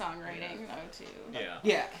early songwriting though too. Yeah.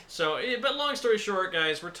 Yeah. So, but long story short,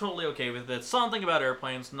 guys, we're totally okay with it. Something About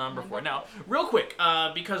Airplanes, number 4. Now, real quick,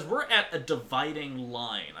 because we're at a dividing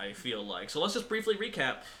line, I feel like. So let's just briefly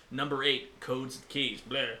recap. Number 8, Codes and Keys.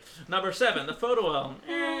 Blah. Number 7, The Photo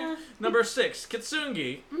Album. Number 6,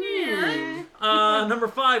 Kitsungi. Number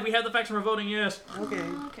 5, We Have the Facts and We're Voting Yes.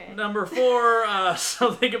 Okay. Number 4,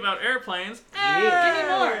 Something About Airplanes. Yeah. Give me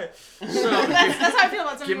more. So, That's how I feel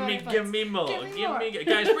about something give me more. Give me more.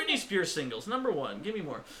 Guys, Britney Spears singles, number 1. Give me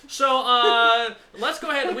more. So, let's go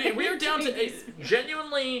ahead. We are down to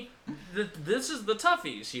genuinely. This is the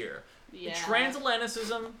toughies here. Yeah.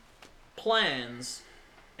 Transatlanticism, Plans,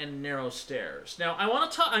 and Narrow Stairs. Now, I'm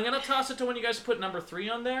gonna toss it to when you guys put number 3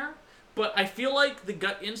 on there. But I feel like the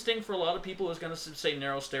gut instinct for a lot of people is going to say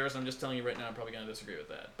Narrow Stairs. I'm just telling you right now, I'm probably going to disagree with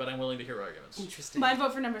that. But I'm willing to hear arguments. Interesting. My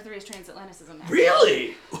vote for number 3 is Transatlanticism.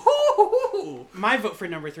 Really? Ooh. My vote for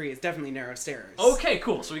number 3 is definitely Narrow Stairs. Okay,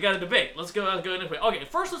 cool. So we got a debate. Let's go into it. Okay,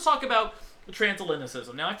 first let's talk about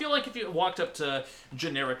Transatlanticism. Now, I feel like if you walked up to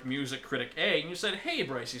generic music critic A and you said, hey,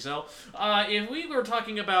 Bryce Ezel, if we were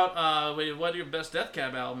talking about what your best Death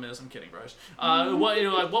Cab album is, I'm kidding, Bryce,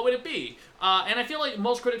 what would it be? And I feel like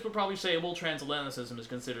most critics would probably say, well, Transatlanticism is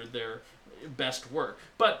considered their best work.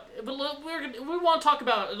 But we want to talk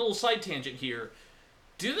about a little side tangent here.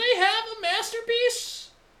 Do they have a masterpiece?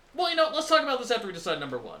 Well, let's talk about this after we decide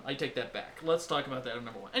number 1. I take that back. Let's talk about that at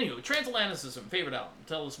number 1. Anyway, Transatlanticism, favorite album.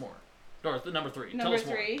 Tell us more. Or the number 3. Number Tell us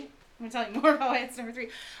 3. more. I'm gonna tell you more about why it's number 3.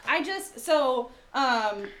 It's so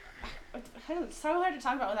hard to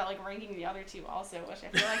talk about without like ranking the other 2 also, which I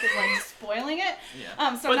feel like is like spoiling it.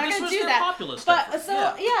 Yeah. So I'm not gonna do that. Populist But effort.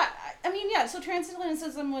 so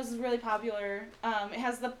Transatlanticism was really popular. It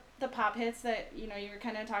has the pop hits that you were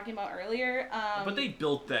kind of talking about earlier. But they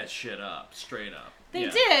built that shit up, straight up. They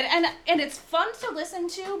did, and it's fun to listen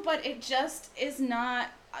to, but it just is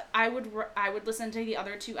not. I would listen to the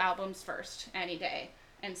other 2 albums first any day,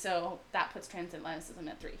 and so that puts Transatlanticism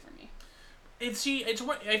at 3 for me. I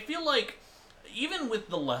feel like even with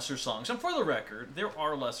the lesser songs, and for the record, there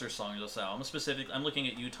are lesser songs on this album. Specifically, I'm looking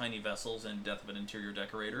at You, Tiny Vessels, and Death of an Interior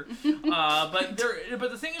Decorator. But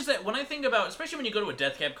the thing is that when I think about, especially when you go to a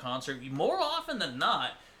Death Cab concert, more often than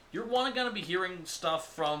not, you're going to be hearing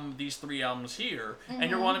stuff from these 3 albums here, and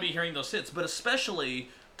you're going to be hearing those hits, but especially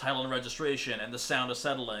Title and Registration and The Sound of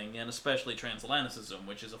Settling, and especially Transatlanticism,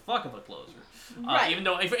 which is a fuck of a closer. Right. Even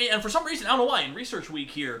though, and for some reason, I don't know why, in Research Week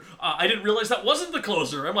here, I didn't realize that wasn't the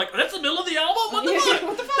closer. I'm like, that's the middle of the album? What the fuck?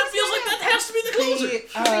 What the fuck That is feels like that has to be the closer.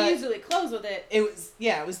 They usually close with it. It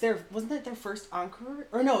was their, wasn't that their first encore?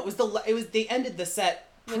 Or no, they ended the set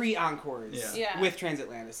pre-encores Yeah. with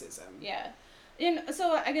Transatlanticism. Yeah. And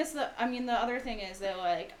so I guess the other thing is that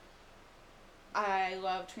like I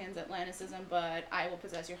love Transatlanticism, but I Will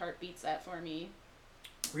Possess Your Heart beats that for me.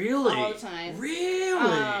 Really? All the time. Really?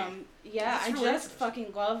 Yeah, That's I really just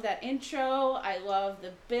fucking love that intro. I love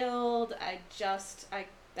the build.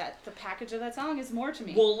 The package of that song is more to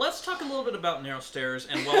me. Well, let's talk a little bit about Narrow Stairs,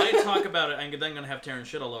 and while I talk about it, I'm then going to have Taryn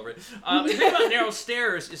shit all over it. The thing about Narrow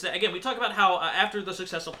Stairs is that, again, we talk about how after the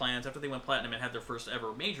success of Plans, after they went platinum and had their first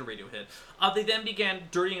ever major radio hit, they then began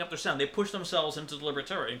dirtying up their sound. They pushed themselves into deliberate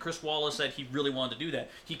terror, and Chris Wallace said he really wanted to do that.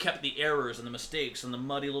 He kept the errors and the mistakes and the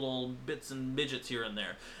muddy little bits and midgets here and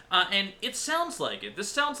there. And it sounds like it. This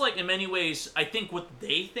sounds like, in many ways, I think what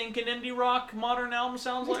they think an indie rock modern album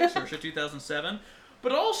sounds like, Saoirse 2007.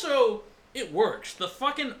 But also, it works. The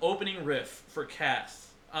fucking opening riff for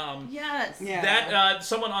Cath. Yes. Yeah. That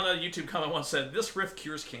someone on a YouTube comment once said, "This riff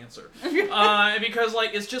cures cancer," because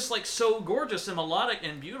it's just so gorgeous and melodic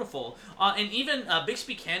and beautiful. And even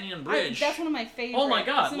Bixby Canyon Bridge. That's one of my favorites. Oh my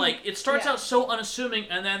god! It starts out so unassuming,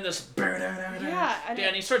 and then this. Yeah.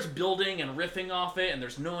 And he starts building and riffing off it, and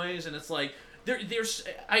there's noise, and it's like. there's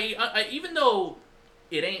I even though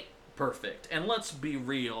it ain't perfect, and let's be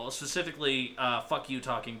real, specifically Fuck You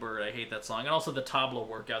Talking Bird, I hate that song, and also the tableau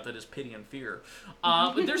workout that is Pity and Fear,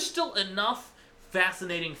 but there's still enough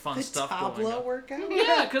fascinating fun stuff going on. The tableau workout?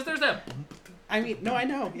 Yeah, because there's that. I mean, no, I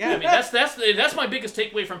know. Yeah. I mean, that's my biggest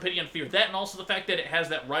takeaway from Pity and Fear. That, and also the fact that it has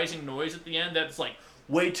that rising noise at the end that's like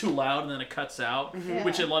way too loud and then it cuts out,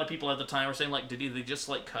 which a lot of people at the time were saying like, did they just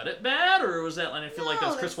like cut it bad, or was that? And I feel like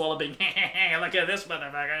that's Chris Waller being look at this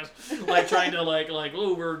motherfuckers, like trying to like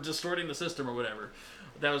oh we're distorting the system or whatever.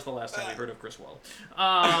 That was the last time we heard of Chris Waller.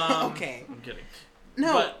 Okay. I'm kidding.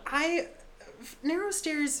 No, but, Narrow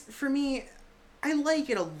Stairs for me, I like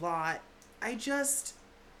it a lot. I just,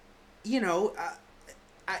 I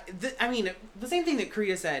mean, the same thing that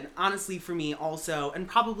Korea said, honestly, for me also, and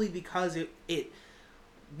probably because it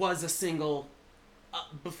was a single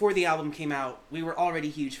before the album came out, we were already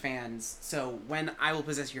huge fans. So when I Will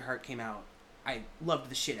Possess Your Heart came out, I loved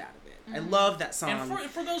the shit out of it. I love that song. And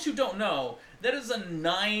for those who don't know, that is a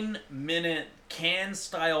 9-minute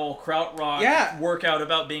can-style krautrock workout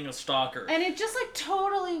about being a stalker. And it just, like,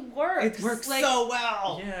 totally works. It works so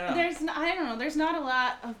well. Yeah. I don't know, there's not a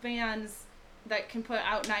lot of bands that can put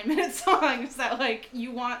out 9-minute songs that, like,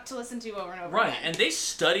 you want to listen to over and over again. And they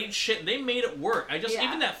studied shit. They made it work.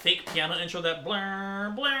 Even that fake piano intro, that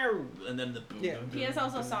blur, blur, and then the boom, boom, boom. P.S.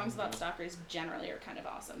 also songs about stalkers generally are kind of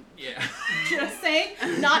awesome. Yeah. Just saying,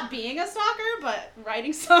 not being a stalker, but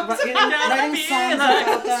writing songs about writing songs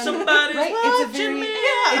about them. Somebody's watching me.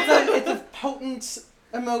 It's a potent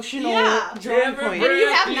emotional drawing point. And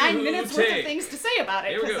you have 9 minutes worth of things to say about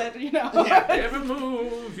it, because Every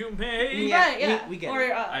move you make. We get it.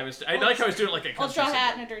 I like how I was doing it like a Ultra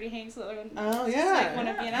Hat and a Dirty Hank Slytherin. Oh yeah. Like one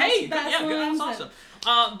of the that's awesome.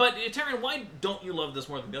 But Taryn, why don't you love this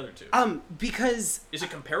more than the other two? Because is it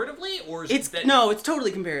comparatively, or is it's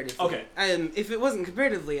totally comparative. Okay. If it wasn't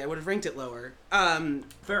comparatively, I would have ranked it lower.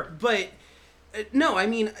 Fair. But no, I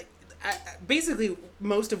mean, basically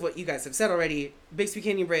most of what you guys have said already. Big Sweet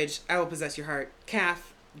Canyon Bridge, I Will Possess Your Heart,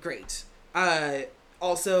 Calf, great.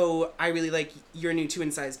 Also, I really like Your New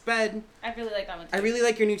Twin-Sized Bed. I really like that one too. I really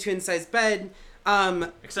like Your New Twin-Sized Bed.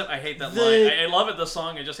 Except I hate that line. I love it, the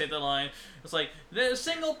song, I just hate that line. It's like, there's a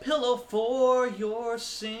single pillow for your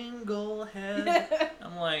single head.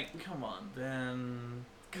 I'm like, come on, Ben.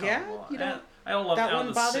 Come on. I don't love that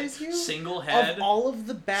one bothers you. Single head. Of all of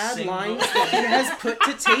the bad lines that he has put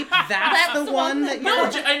to tape, that's the one that no.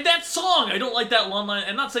 And that song, I don't like that one line.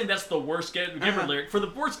 I'm not saying that's the worst Gibber lyric. For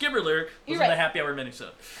the worst Gibber lyric was in the Happy Hour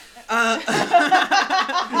minisode.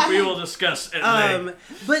 We will discuss it later.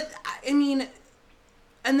 But I mean,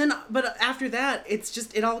 but after that, it's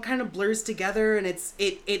just it all kind of blurs together, and it.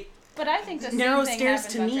 But I think the Narrow same Stairs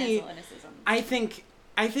thing to me. I think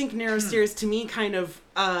Narrow Stairs to me kind of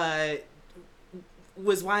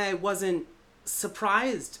was why I wasn't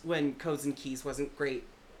surprised when Codes and Keys wasn't great,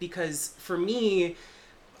 because for me,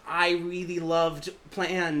 I really loved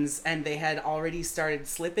Plans, and they had already started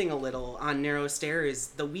slipping a little on Narrow Stairs.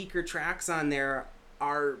 The weaker tracks on there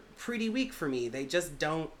are pretty weak for me. They just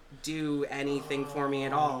don't do anything for me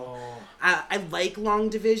at all. I like Long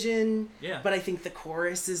Division, but I think the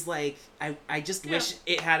chorus is like, I just wish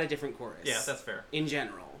it had a different chorus. Yeah, that's fair. In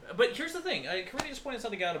general. But here's the thing. Corinne just pointed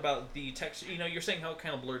something out about the text. You're saying how it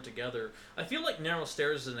kind of blurred together. I feel like Narrow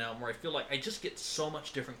Stairs is an album where I feel like I just get so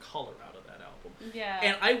much different color out of that album.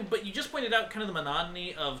 Yeah. But you just pointed out kind of the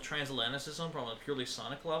monotony of Transatlanticism from a purely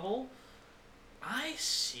sonic level. I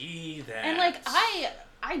see that. And like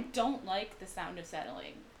I don't like the sound of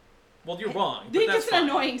settling. Well, you're wrong. I think it's an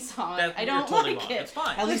annoying song. I don't totally like wrong. it. It's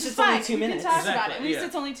fine. At least it's only 2 minutes. We can talk about it. At least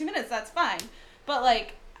it's only 2 minutes. That's fine. But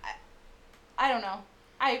like, I don't know.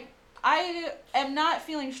 I am not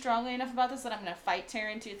feeling strongly enough about this that I'm going to fight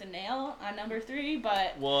Taryn tooth and nail on number 3,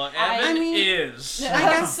 but... Well, Evan is. I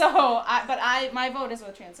guess so. My vote is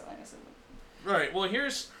with Transatlanticism. Right, well,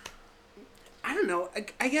 here's... I don't know.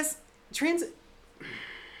 I guess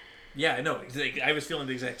Yeah, I know. I was feeling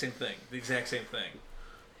the exact same thing.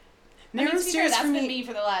 Narrow Stairs that's been me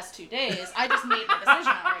for the last 2 days. I just made the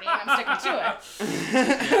decision already, and I'm sticking to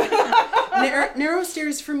it. Narrow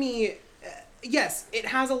Stairs for me... yes, it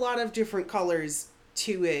has a lot of different colors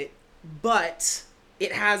to it, but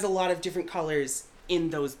it has a lot of different colors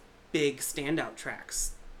in those big standout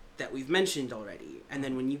tracks that we've mentioned already. And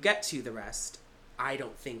then when you get to the rest, I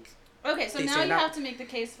don't think. Okay, so now you have to make the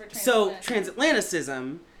case for Transatlanticism. So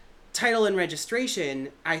Transatlanticism, Title and Registration,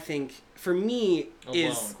 I think for me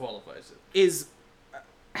alone qualifies it. Is.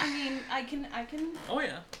 I mean, I can. Oh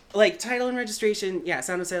yeah. Like Title and Registration,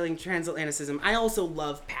 Sound of Sailing, Transatlanticism. I also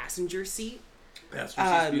love Passenger Seat. Passenger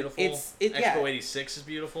Seat's beautiful. Expo 86 is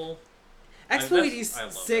beautiful. Expo I love 86,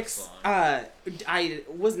 that song. I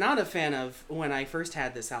was not a fan of when I first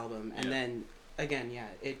had this album, and Yeah. then, again,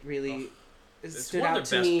 it really It's stood one out of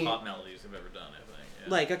the to best me. pop melodies I've ever done, I think.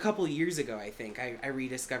 Yeah. Like, a couple years ago, I think, I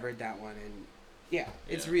rediscovered that one, and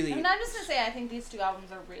it's really... I mean, I'm just gonna say I think these two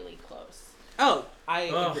albums are really close. Oh, I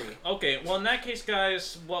agree. Okay, well, in that case,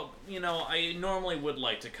 guys, well, I normally would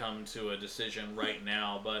like to come to a decision right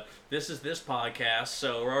now, but this is this podcast,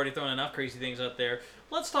 so we're already throwing enough crazy things out there.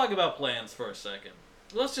 Let's talk about plans for a second.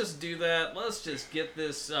 Let's just do that. Let's just get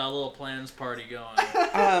this little plans party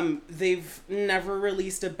going. They've never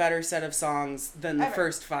released a better set of songs than the Ever.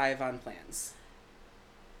 first 5 on Plans.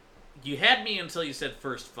 You had me until you said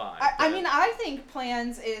first 5. I mean, I think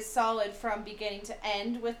Plans is solid from beginning to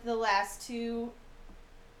end with the last two...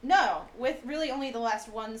 No, with really only the last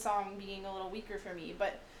one song being a little weaker for me,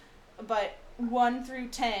 but 1 through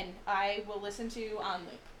 10 I will listen to on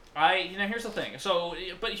loop. Here's the thing. So,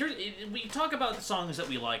 but we talk about the songs that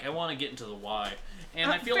we like. I want to get into the why. And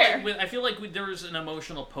I feel fair. like there was an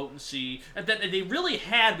emotional potency that they really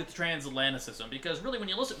had with transatlanticism, because really when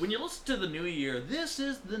you listen to the New Year, this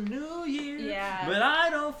is the New Year, Yeah. but I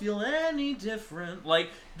don't feel any different. Like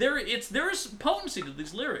there's potency to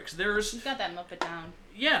these lyrics. You got that Muppet down.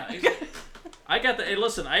 Yeah. I got the. Hey,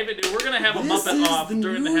 listen, we're gonna have a This Muppet is off the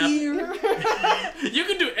during the New happy. Year. You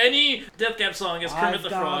can do any Death Cab song as Kermit I've the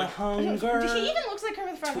got Frog. a hunger. He even looks like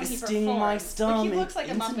Kermit the Frog when he Twisting performs. my Like, stomach he looks like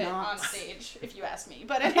a into Muppet on knots. stage, if you ask me.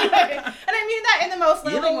 But anyway, and I mean that in the most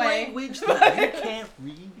In loving a way. language that you can't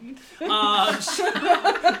read. We'll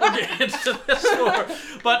get into this more.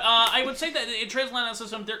 But I would say that in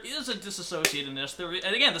transatlanticism, there is a disassociatedness.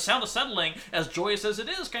 And again, the sound of settling, as joyous as it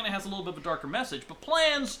is, kind of has a little bit of a darker message. But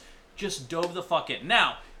Plans just dove the fuck in.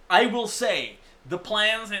 Now, I will say, the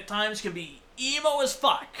Plans at times can be emo as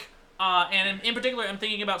fuck. And in particular, I'm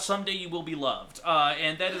thinking about Someday You Will Be Loved.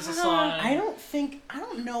 And that is a song... I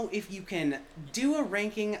don't know if you can do a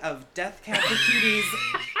ranking of Death Cab for Cutie's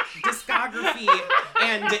discography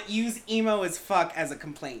and use emo as fuck as a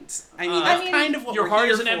complaint. I mean, that's kind of what Your we're Heart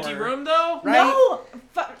here is an Empty for. Room, though? Right? No!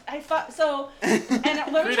 So, and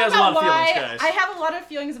let me Reed tell has you a lot of why. feelings, guys. I have a lot of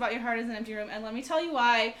feelings about Your Heart is an Empty Room, and let me tell you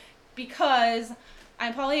why. Because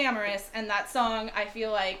I'm polyamorous, and that song, I feel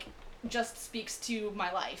like, just speaks to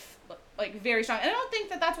my life. Like, very strong. And I don't think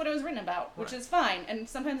that that's what it was written about, which is fine. And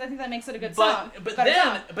sometimes I think that makes it a good song. But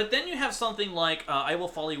then you have something like I Will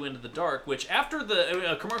Follow You Into the Dark, which after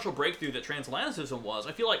the commercial breakthrough that transatlanticism was,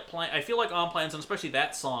 I feel like On Plans, and especially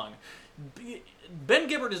that song, Ben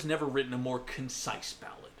Gibbard has never written a more concise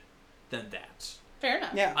ballad than that. Fair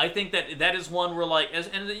enough. Yeah. I think that is one where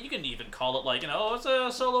and you can even call it it's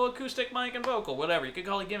a solo acoustic mic and vocal, whatever. You could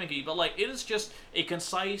call it gimmicky, but it is just a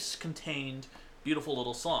concise, contained, beautiful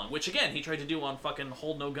little song, which again he tried to do on fucking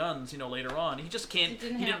Hold No Guns, later on. He just can't.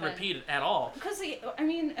 He didn't repeat it at all. Because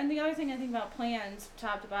and the other thing I think about Plans,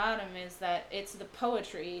 top to bottom, is that it's the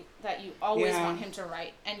poetry that you always want him to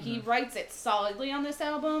write, and he writes it solidly on this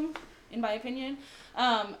album, in my opinion.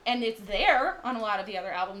 And it's there on a lot of the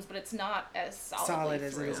other albums, but it's not as solid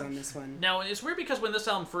as through. it is on this one. Now it's weird because when this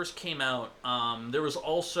album first came out, there was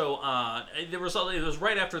also it was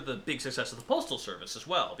right after the big success of the Postal Service as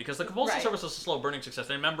well, because the Postal Service was a slow burning success.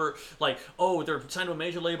 I remember they're signed to a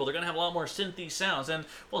major label, they're gonna have a lot more synthy sounds, and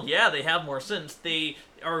they have more synths. They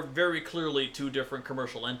are very clearly two different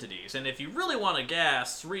commercial entities, and if you really want to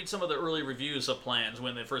gas, read some of the early reviews of Plans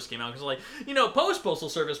when they first came out, because post Postal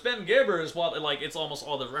Service, Ben Gibbard is it's almost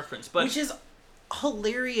all the reference, but which is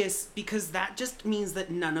hilarious because that just means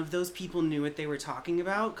that none of those people knew what they were talking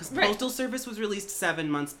about, because Postal Service was released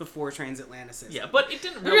 7 months before Transatlanticism. Yeah, but it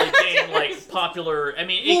didn't really gain popular. I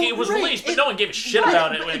mean, it was released, but no one gave a shit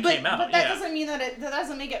about it when it came out. But that doesn't mean that that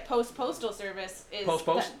doesn't make it post Postal Service.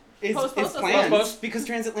 Post. It's Postal Plans, Service. because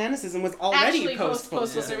Transatlanticism was already Actually, post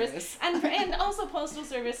Postal Service. And also Postal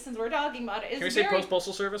Service, since we're talking about it, is Can we say post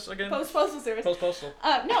Postal Service again? Post Postal Service. Post Postal.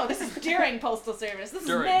 No, this is during Postal Service. This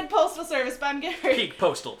During. is mid Postal Service. Ben Gibbard Peak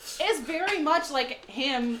Postal. is very much like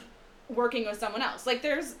him working with someone else.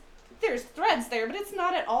 There's threads there, but it's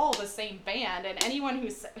not at all the same band. And anyone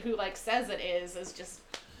who says it is just.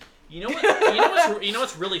 You know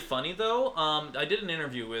what's really funny though? I did an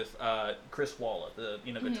interview with Chris Walla, the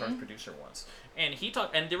guitarist producer once, and he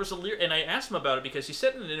talked, and there was and I asked him about it because he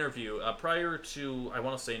said in an interview prior to, I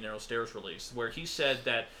want to say, Narrow Stairs release, where he said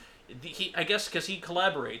that I guess because he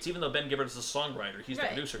collaborates, even though Ben Gibbard is a songwriter, he's the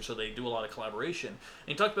producer, so they do a lot of collaboration. And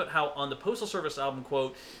he talked about how on the Postal Service album,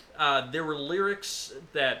 quote, there were lyrics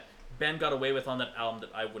that Ben got away with on that album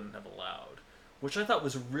that I wouldn't have allowed. which I thought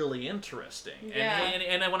was really interesting. Yeah.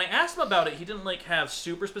 And when I asked him about it, he didn't like have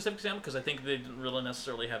super specific examples because I think they didn't really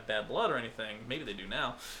necessarily have bad blood or anything. Maybe they do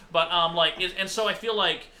now, but and so I feel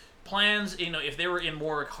like Plans, if they were in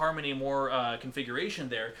more harmony, more configuration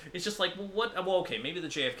there, it's just like, okay, maybe the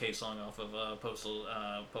JFK song off of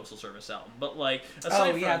Postal Service album, but like,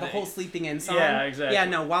 aside from the whole Sleeping In song. Yeah, exactly. Yeah,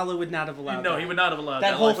 no, Wallow would not have allowed that. No, he would not have allowed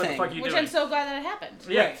that that. whole like, thing. What the fuck are you Which doing? I'm so glad that it happened.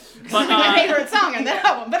 Yeah, Right. but my favorite song on that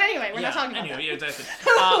album. But anyway, we're not talking about that. Yeah, exactly.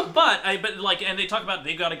 And they talk about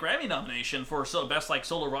they got a Grammy nomination for best like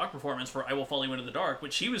solo rock performance for "I Will Follow You Into the Dark,"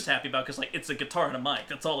 which he was happy about because like it's a guitar and a mic.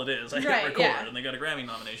 That's all it is. I hit record, and they got a Grammy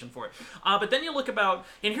nomination for it. But then you look about,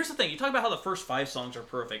 and here's the thing: you talk about how the first 5 songs are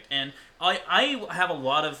perfect, and I have a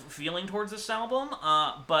lot of feeling towards this album.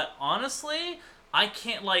 But honestly, I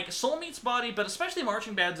can't like Soul Meets Body, but especially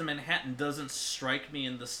Marching Bands in Manhattan doesn't strike me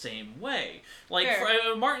in the same way. Like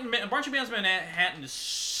Marching Bands in Manhattan is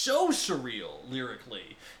so surreal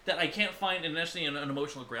lyrically that I can't find necessarily an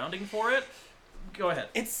emotional grounding for it. Go ahead.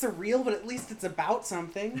 It's surreal, but at least it's about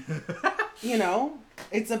something.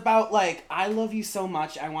 It's about like, I love you so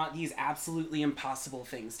much, I want these absolutely impossible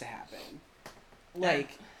things to happen.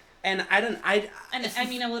 Like, and I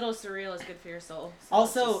mean, a little surreal is good for your soul. So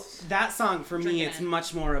also, that song for me, it's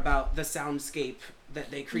much more about the soundscape that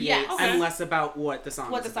they create and less about what the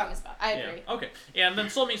song is about. I agree. Okay. Yeah, and then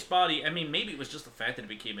Soul Meets Body, I mean, maybe it was just the fact that it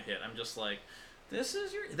became a hit. I'm just like,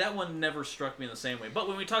 that one never struck me in the same way. But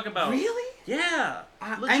when we talk about... Really? Yeah.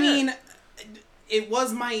 I mean, it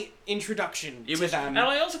was my introduction to them. And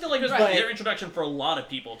I also feel like it was their introduction for a lot of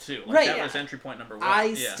people, too. Like, that was entry point number 1.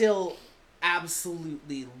 I still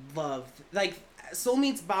absolutely loved... Like, Soul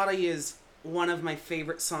Meets Body is one of my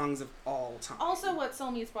favorite songs of all time. Also, what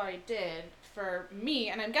Soul Meets Body did for me,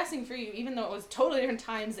 and I'm guessing for you, even though it was totally different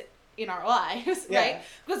times in our lives, right?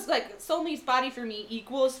 Because like Soul Meets Body for me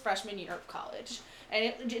equals freshman year of college, and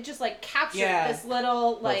it just like captured this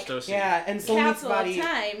little like and Soul Meets Body of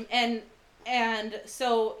time, and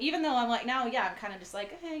so even though I'm like now, I'm kind of just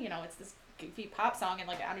like, hey, it's this goofy pop song, and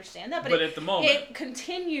like I understand that, but at the moment it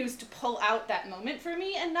continues to pull out that moment for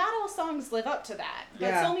me, and not all songs live up to that.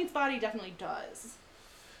 But Soul Meets Body definitely does.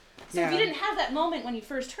 So if you didn't have that moment when you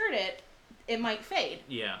first heard it, it might fade.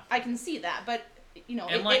 Yeah, I can see that, but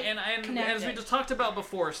and as we just talked about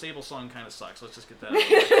before, Stable Song kind of sucks. Let's just get that out of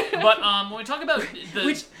the way. But when we talk about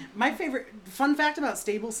which my favorite fun fact about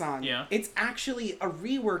Stable Song, yeah, it's actually a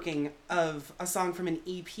reworking of a song from an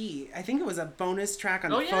EP. I think it was a bonus track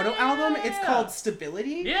on the photo album. It's called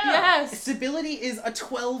Stability. Yeah. Yes. Stability is a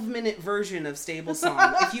 12-minute version of Stable Song.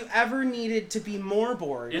 If you ever needed to be more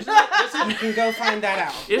bored, you can go find that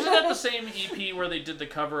out. Isn't that the same EP where they did the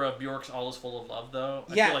cover of Bjork's All Is Full of Love, though?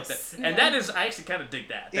 I feel like that. And that is, I actually kind of dig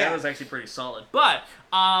that. That was actually pretty solid. But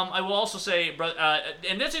I will also say,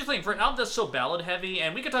 and that's the thing, for an album that's so ballad heavy,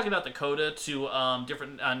 and we could talk about the coda to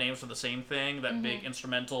different names for the same thing, that big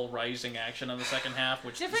instrumental rising action on the second half,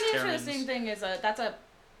 which different names for the same thing is that's a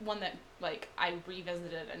one that like I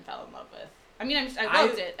revisited and fell in love with. I mean, I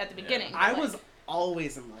loved it at the beginning. I was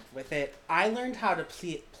always in love with it. I learned how to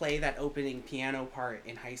play that opening piano part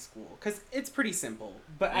in high school because it's pretty simple.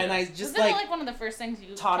 But and I just like one of the first things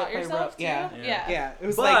you taught yourself to? Yeah. It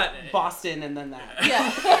was like Boston and then that.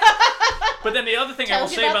 Yeah. But then the other thing I will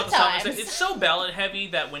say about the song is that it's so ballad heavy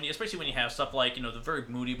that especially when you have stuff like, the very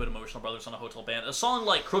moody but emotional Brothers on a Hotel Band, a song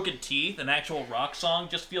like Crooked Teeth, an actual rock song,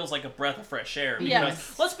 just feels like a breath of fresh air.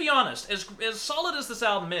 Because let's be honest, as solid as this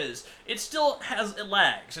album is, it still has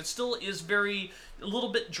lags. It still is a little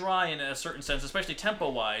bit dry in a certain sense, especially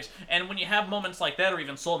tempo-wise. And when you have moments like that, or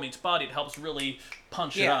even Soul Meets Body, it helps really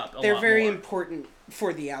punch it up a lot. They're very more important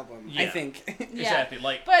for the album, I think. Exactly.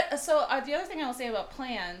 But so the other thing I will say about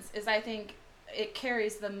Plans is I think it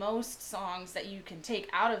carries the most songs that you can take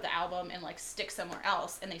out of the album and like stick somewhere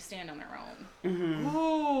else, and they stand on their own. Mm-hmm.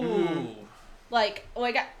 Ooh. Mm-hmm. Like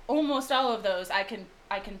almost all of those I can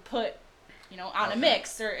put on a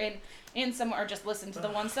mix or in somewhere, or just listen to the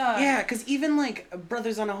one song. Yeah, because even like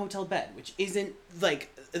Brothers on a Hotel Bed, which isn't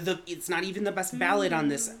like it's not even the best ballad on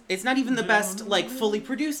this. It's not even the best like fully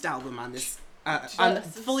produced album on this.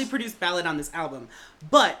 Fully produced ballad on this album,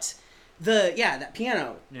 but that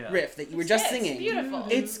piano riff that you were just singing, it's beautiful.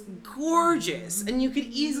 It's gorgeous, and you could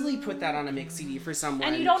easily put that on a mix CD for someone.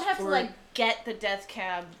 And you don't have to like get the Death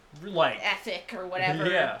Cab ethic or whatever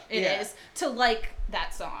it is to like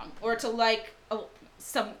that song, or to like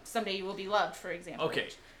Someday You Will Be Loved, for example. Okay,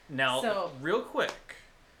 now real quick,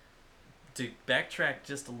 to backtrack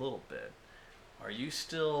just a little bit, are you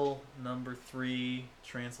still number 3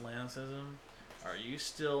 Transatlanticism? Are you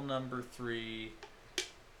still number 3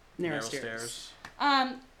 Narrow Stairs?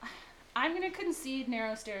 I'm gonna concede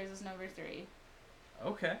Narrow Stairs is number 3.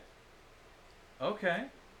 Okay. Okay.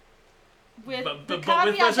 With But the with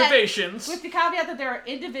caveat reservations. With the caveat that there are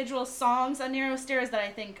individual songs on Narrow Stairs that I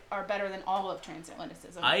think are better than all of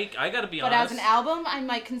Transatlanticism. I gotta be but honest. as an album, I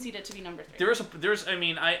might concede it to be number 3.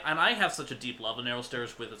 I have such a deep love of Narrow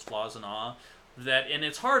Stairs with its flaws and all and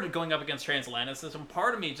it's hard going up against Transatlanticism.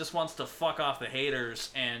 Part of me just wants to fuck off the haters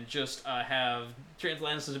and just have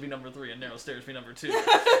Transatlanticism be number 3 and Narrow Stairs be number 2.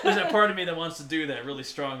 There's that part of me that wants to do that really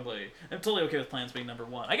strongly. I'm totally okay with Plans being number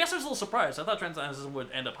 1. I guess I was a little surprised. I thought Transatlanticism would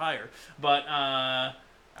end up higher, but I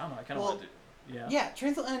don't know. I kind of want to do. Yeah. Yeah,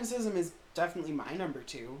 Transatlanticism is definitely my number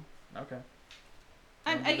 2. Okay.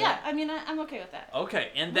 I'm okay with that. Okay,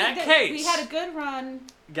 in that case, we had a good run.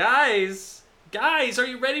 Guys, are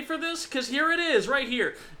you ready for this? Because here it is, right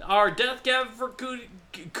here. Our Death Cab for Cutie.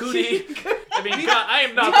 I mean, God, I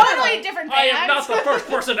am not. Totally different band. I am not the first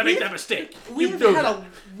person to make that mistake. We've had a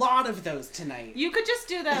lot of those tonight. You could just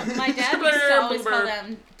do my dad used to always call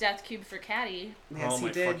them Death Cube for Caddy. Yes, oh my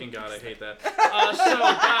he did. fucking God, I hate that. So,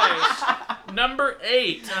 guys, number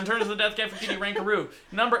 8, in terms of the Death Cab for Cutie Rankaroo,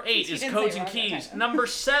 number 8 is Codes and Keys. Number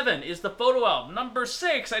 7 is the photo album. Number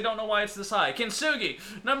 6, I don't know why it's this high, Kintsugi.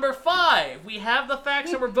 Number 5, we have the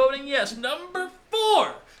facts and we're voting yes. Number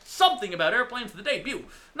 4, Something About Airplanes, the debut.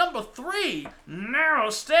 Number 3, Narrow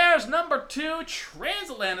Stairs. Number 2,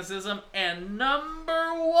 Transatlanticism. And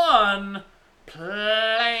number 1,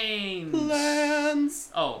 Planes.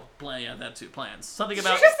 Oh, yeah, that too. Plans. Something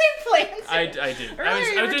about. Did you just say Planes? I did.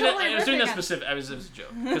 I was doing that specific. It was a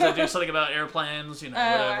joke because I do something about airplanes.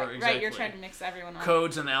 Whatever. Right, Exactly. you're trying to mix everyone up.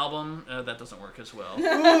 Codes and album. That doesn't work as well.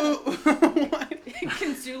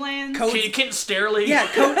 Kinsulans. Kint Stairly. Yeah,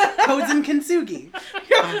 Codes and Kintsugi.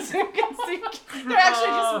 They're actually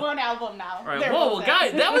just one album now. All right. They're Whoa, both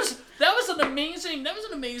guys, that was an amazing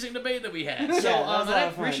debate that we had. So Yeah, that was a lot I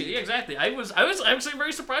of fun. appreciate it. Yeah, exactly. I was actually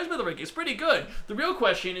very surprised by the ranking. It's pretty good. The real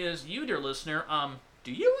question is, you, dear listener,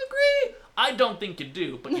 do you agree? I don't think you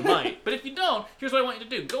do, but you might. But if you don't, here's what I want you to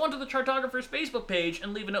do. Go onto the Chartographers Facebook page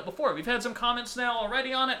and leave a note before. We've had some comments now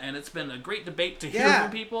already on it, and it's been a great debate to hear from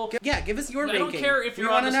people. Give us your I ranking. don't care if you're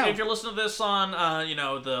if you're listening to this on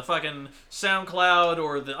the fucking SoundCloud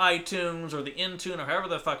or the iTunes or the Intune or however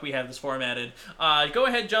the fuck we have this formatted. Go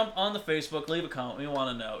ahead, jump on the Facebook, leave a comment. We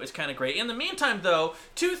want to know. It's kind of great. In the meantime, though,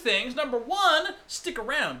 2 things. Number 1, stick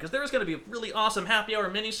around because there is going to be a really awesome happy hour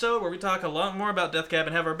mini-sode where we talk a lot more about Death Cab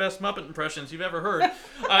and have our best Muppet impressions you've ever heard.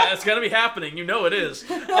 It's going to be happening. You know it is.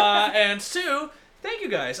 And 2, thank you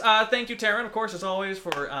guys. Thank you, Taryn, of course, as always,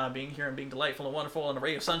 for being here and being delightful and wonderful and a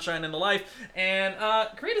ray of sunshine in the life. And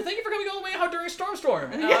Karita, thank you for coming all the way out during Storm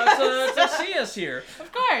to see us here.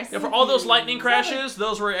 Of course. Yeah, for all those lightning crashes,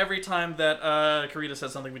 those were every time that Karita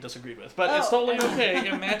said something we disagreed with. But it's totally okay.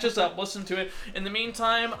 It matches up. Listen to it. In the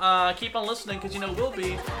meantime, keep on listening because we'll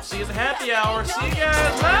be. See you at the happy hour. See you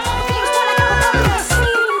guys. Bye.